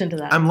a solution to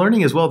that. I'm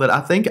learning as well that I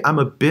think I'm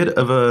a bit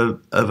of a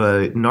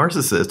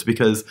narcissist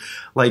because,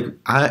 like,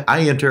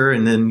 I enter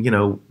and then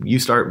you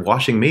start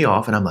washing me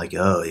off and I'm like,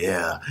 oh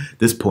yeah,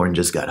 this porn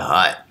just got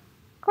hot.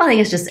 Well, I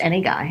think it's just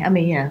any guy. I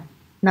mean,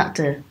 not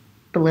to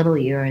belittle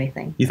you or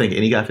anything. You think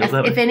any guy feels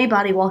that way? If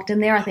anybody walked in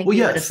there, I think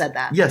you would have said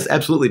that. Yes,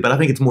 absolutely. But I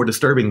think it's more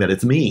disturbing that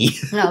it's me.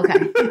 Oh,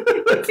 okay.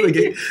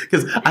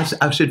 Because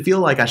I should feel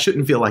like I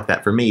shouldn't feel like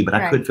that for me, but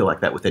I could feel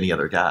like that with any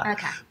other guy.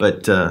 Okay.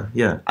 But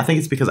I think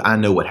it's because I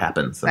know what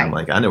happens. And I'm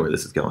like, I know where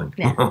this is going.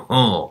 Yeah.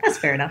 That's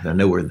fair enough. I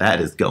know where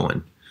that is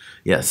going.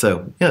 Yeah.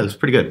 So yeah, it was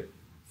pretty good.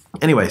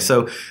 Anyway,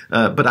 so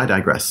but I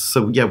digress.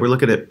 So yeah, we're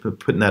looking at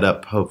putting that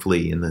up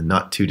hopefully in the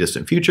not too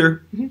distant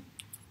future. Mm-hmm.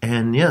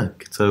 And yeah,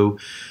 so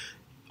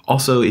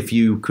also if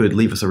you could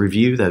leave us a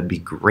review, that'd be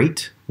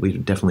great.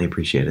 We'd definitely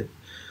appreciate it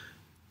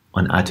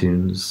on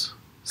iTunes,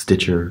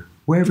 Stitcher,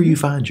 wherever you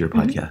find your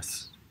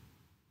podcasts.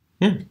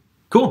 Yeah,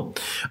 cool.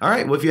 All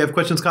right. Well, if you have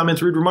questions,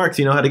 comments, rude remarks,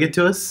 you know how to get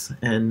to us.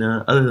 And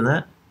other than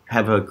that,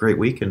 have a great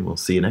week, and we'll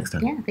see you next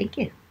time. Yeah, thank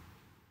you.